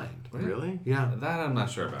combined. Really? Yeah. That I'm not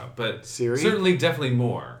sure about, but Siri? certainly definitely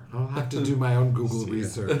more. I'll have to do my own Google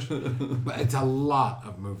research. But it's a lot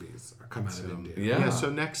of movies come out of India. Yeah. So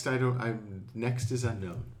next next is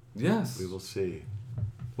unknown. Yes. We will see.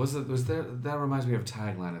 Was there? That reminds me of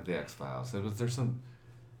tagline of the X-Files. Was there some?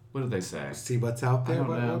 What did they say? See what's out there? I don't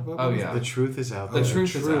What- know. what Oh, was yeah. The truth is out The there.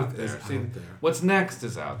 truth is out truth there. is See, out there. What's next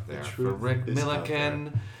is out there for truth Rick is out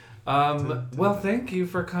Millikan. Well, thank you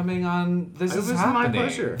for coming on. This It is was happening. my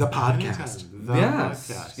pleasure. The podcast. Anytime. The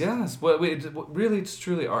Yes, podcast. yes. Well, really, it's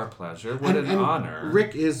truly our pleasure. What an honor.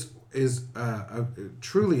 Rick is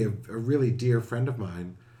truly a really dear friend of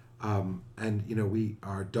mine. And we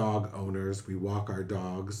are dog owners. We walk our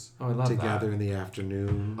dogs Oh, I love together that. in the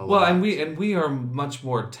afternoon. Well, and we are much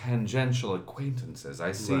more tangential acquaintances.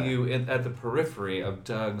 I see Right. you at the periphery of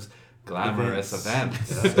Doug's glamorous events.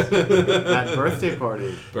 That birthday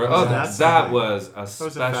party. Oh, That's that something. was a was a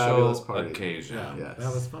fabulous special party. occasion. Yeah, Yes.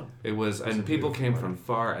 that was fun. It was, and a people beautiful came party. from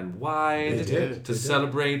far and wide They did. to They did.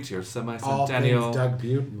 celebrate your All things semi-centennial. Doug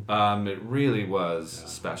Butten. It really was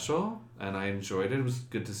special, and I enjoyed it. It was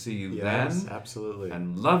good to see you Yes, then, absolutely.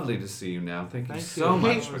 and lovely to see you now. Thank you Thank so you.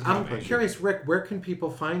 much Hey, for I'm coming. curious, Rick, where can people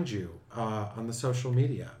find you on the social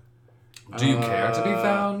media? Do you care to be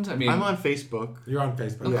found? I mean, I'm on Facebook. You're on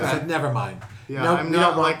Facebook. Okay. I said, never mind. Yeah, No, I'm we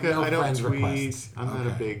not don't want like a, no I don't friends tweet. requests. I'm not a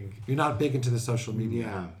Okay. big. You're not big into the social media.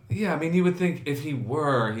 Yeah. yeah, I mean, you would think if he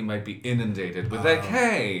were, he might be inundated with like,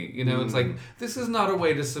 hey, it's like, this is not a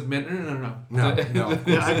way to submit. No. No.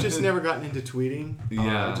 Yeah, I've just never gotten into tweeting.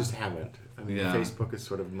 Yeah. I just haven't. I mean, Yeah. Facebook is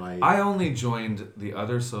sort of my. I only joined the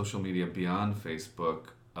other social media beyond Facebook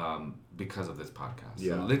because of this podcast.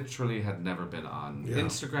 Yeah. So literally had never been on Yeah.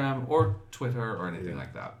 Instagram or Twitter or anything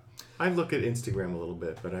like that. I look at Instagram a little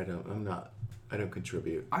bit, but I don't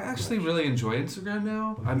contribute. I actually really enjoy Instagram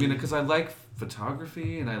now. I mean, because I like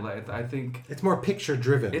photography and I think It's more picture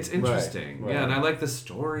driven. it's interesting. right. Yeah, and I like the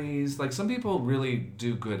stories. Like some people really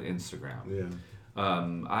do good Instagram. Yeah.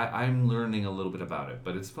 I'm learning a little bit about it,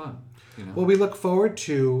 but it's fun. Well, we look forward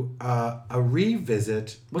to a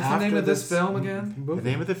revisit. What's the after name of this film again? The movie.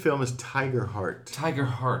 name of the film is Tiger Heart. Tiger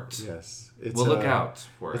Heart. Yes. It's We'll look out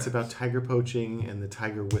for It's it. about tiger poaching, and the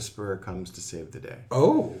tiger whisperer comes to save the day.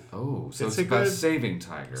 Oh, Oh, so It's it's a about good- saving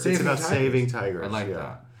tigers. Saving it's about tigers. saving tigers. I like yeah.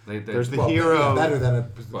 that. There's the well, hero. better than a.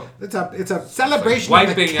 Well, it's a celebration of the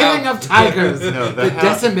wiping killing out- of tigers. No, the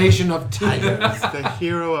decimation of tigers. The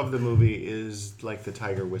hero of the movie is like the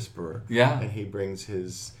tiger whisperer. Yeah. And he brings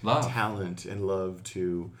his Love. talent and love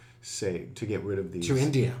to get rid of these To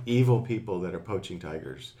India. evil people that are poaching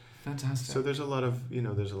tigers. fantastic. So there's a lot of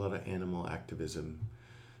animal activism.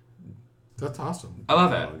 That's awesome. I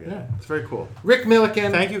love it. Yeah. It's very cool. Rick Millikan,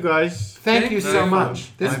 Thank you guys. thank you Very so fun.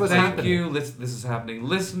 much. This And was thank happening. you. This is happening.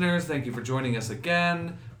 Listeners, thank you for joining us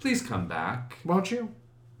again. Please come back. Won't you?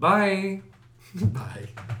 Bye. Bye.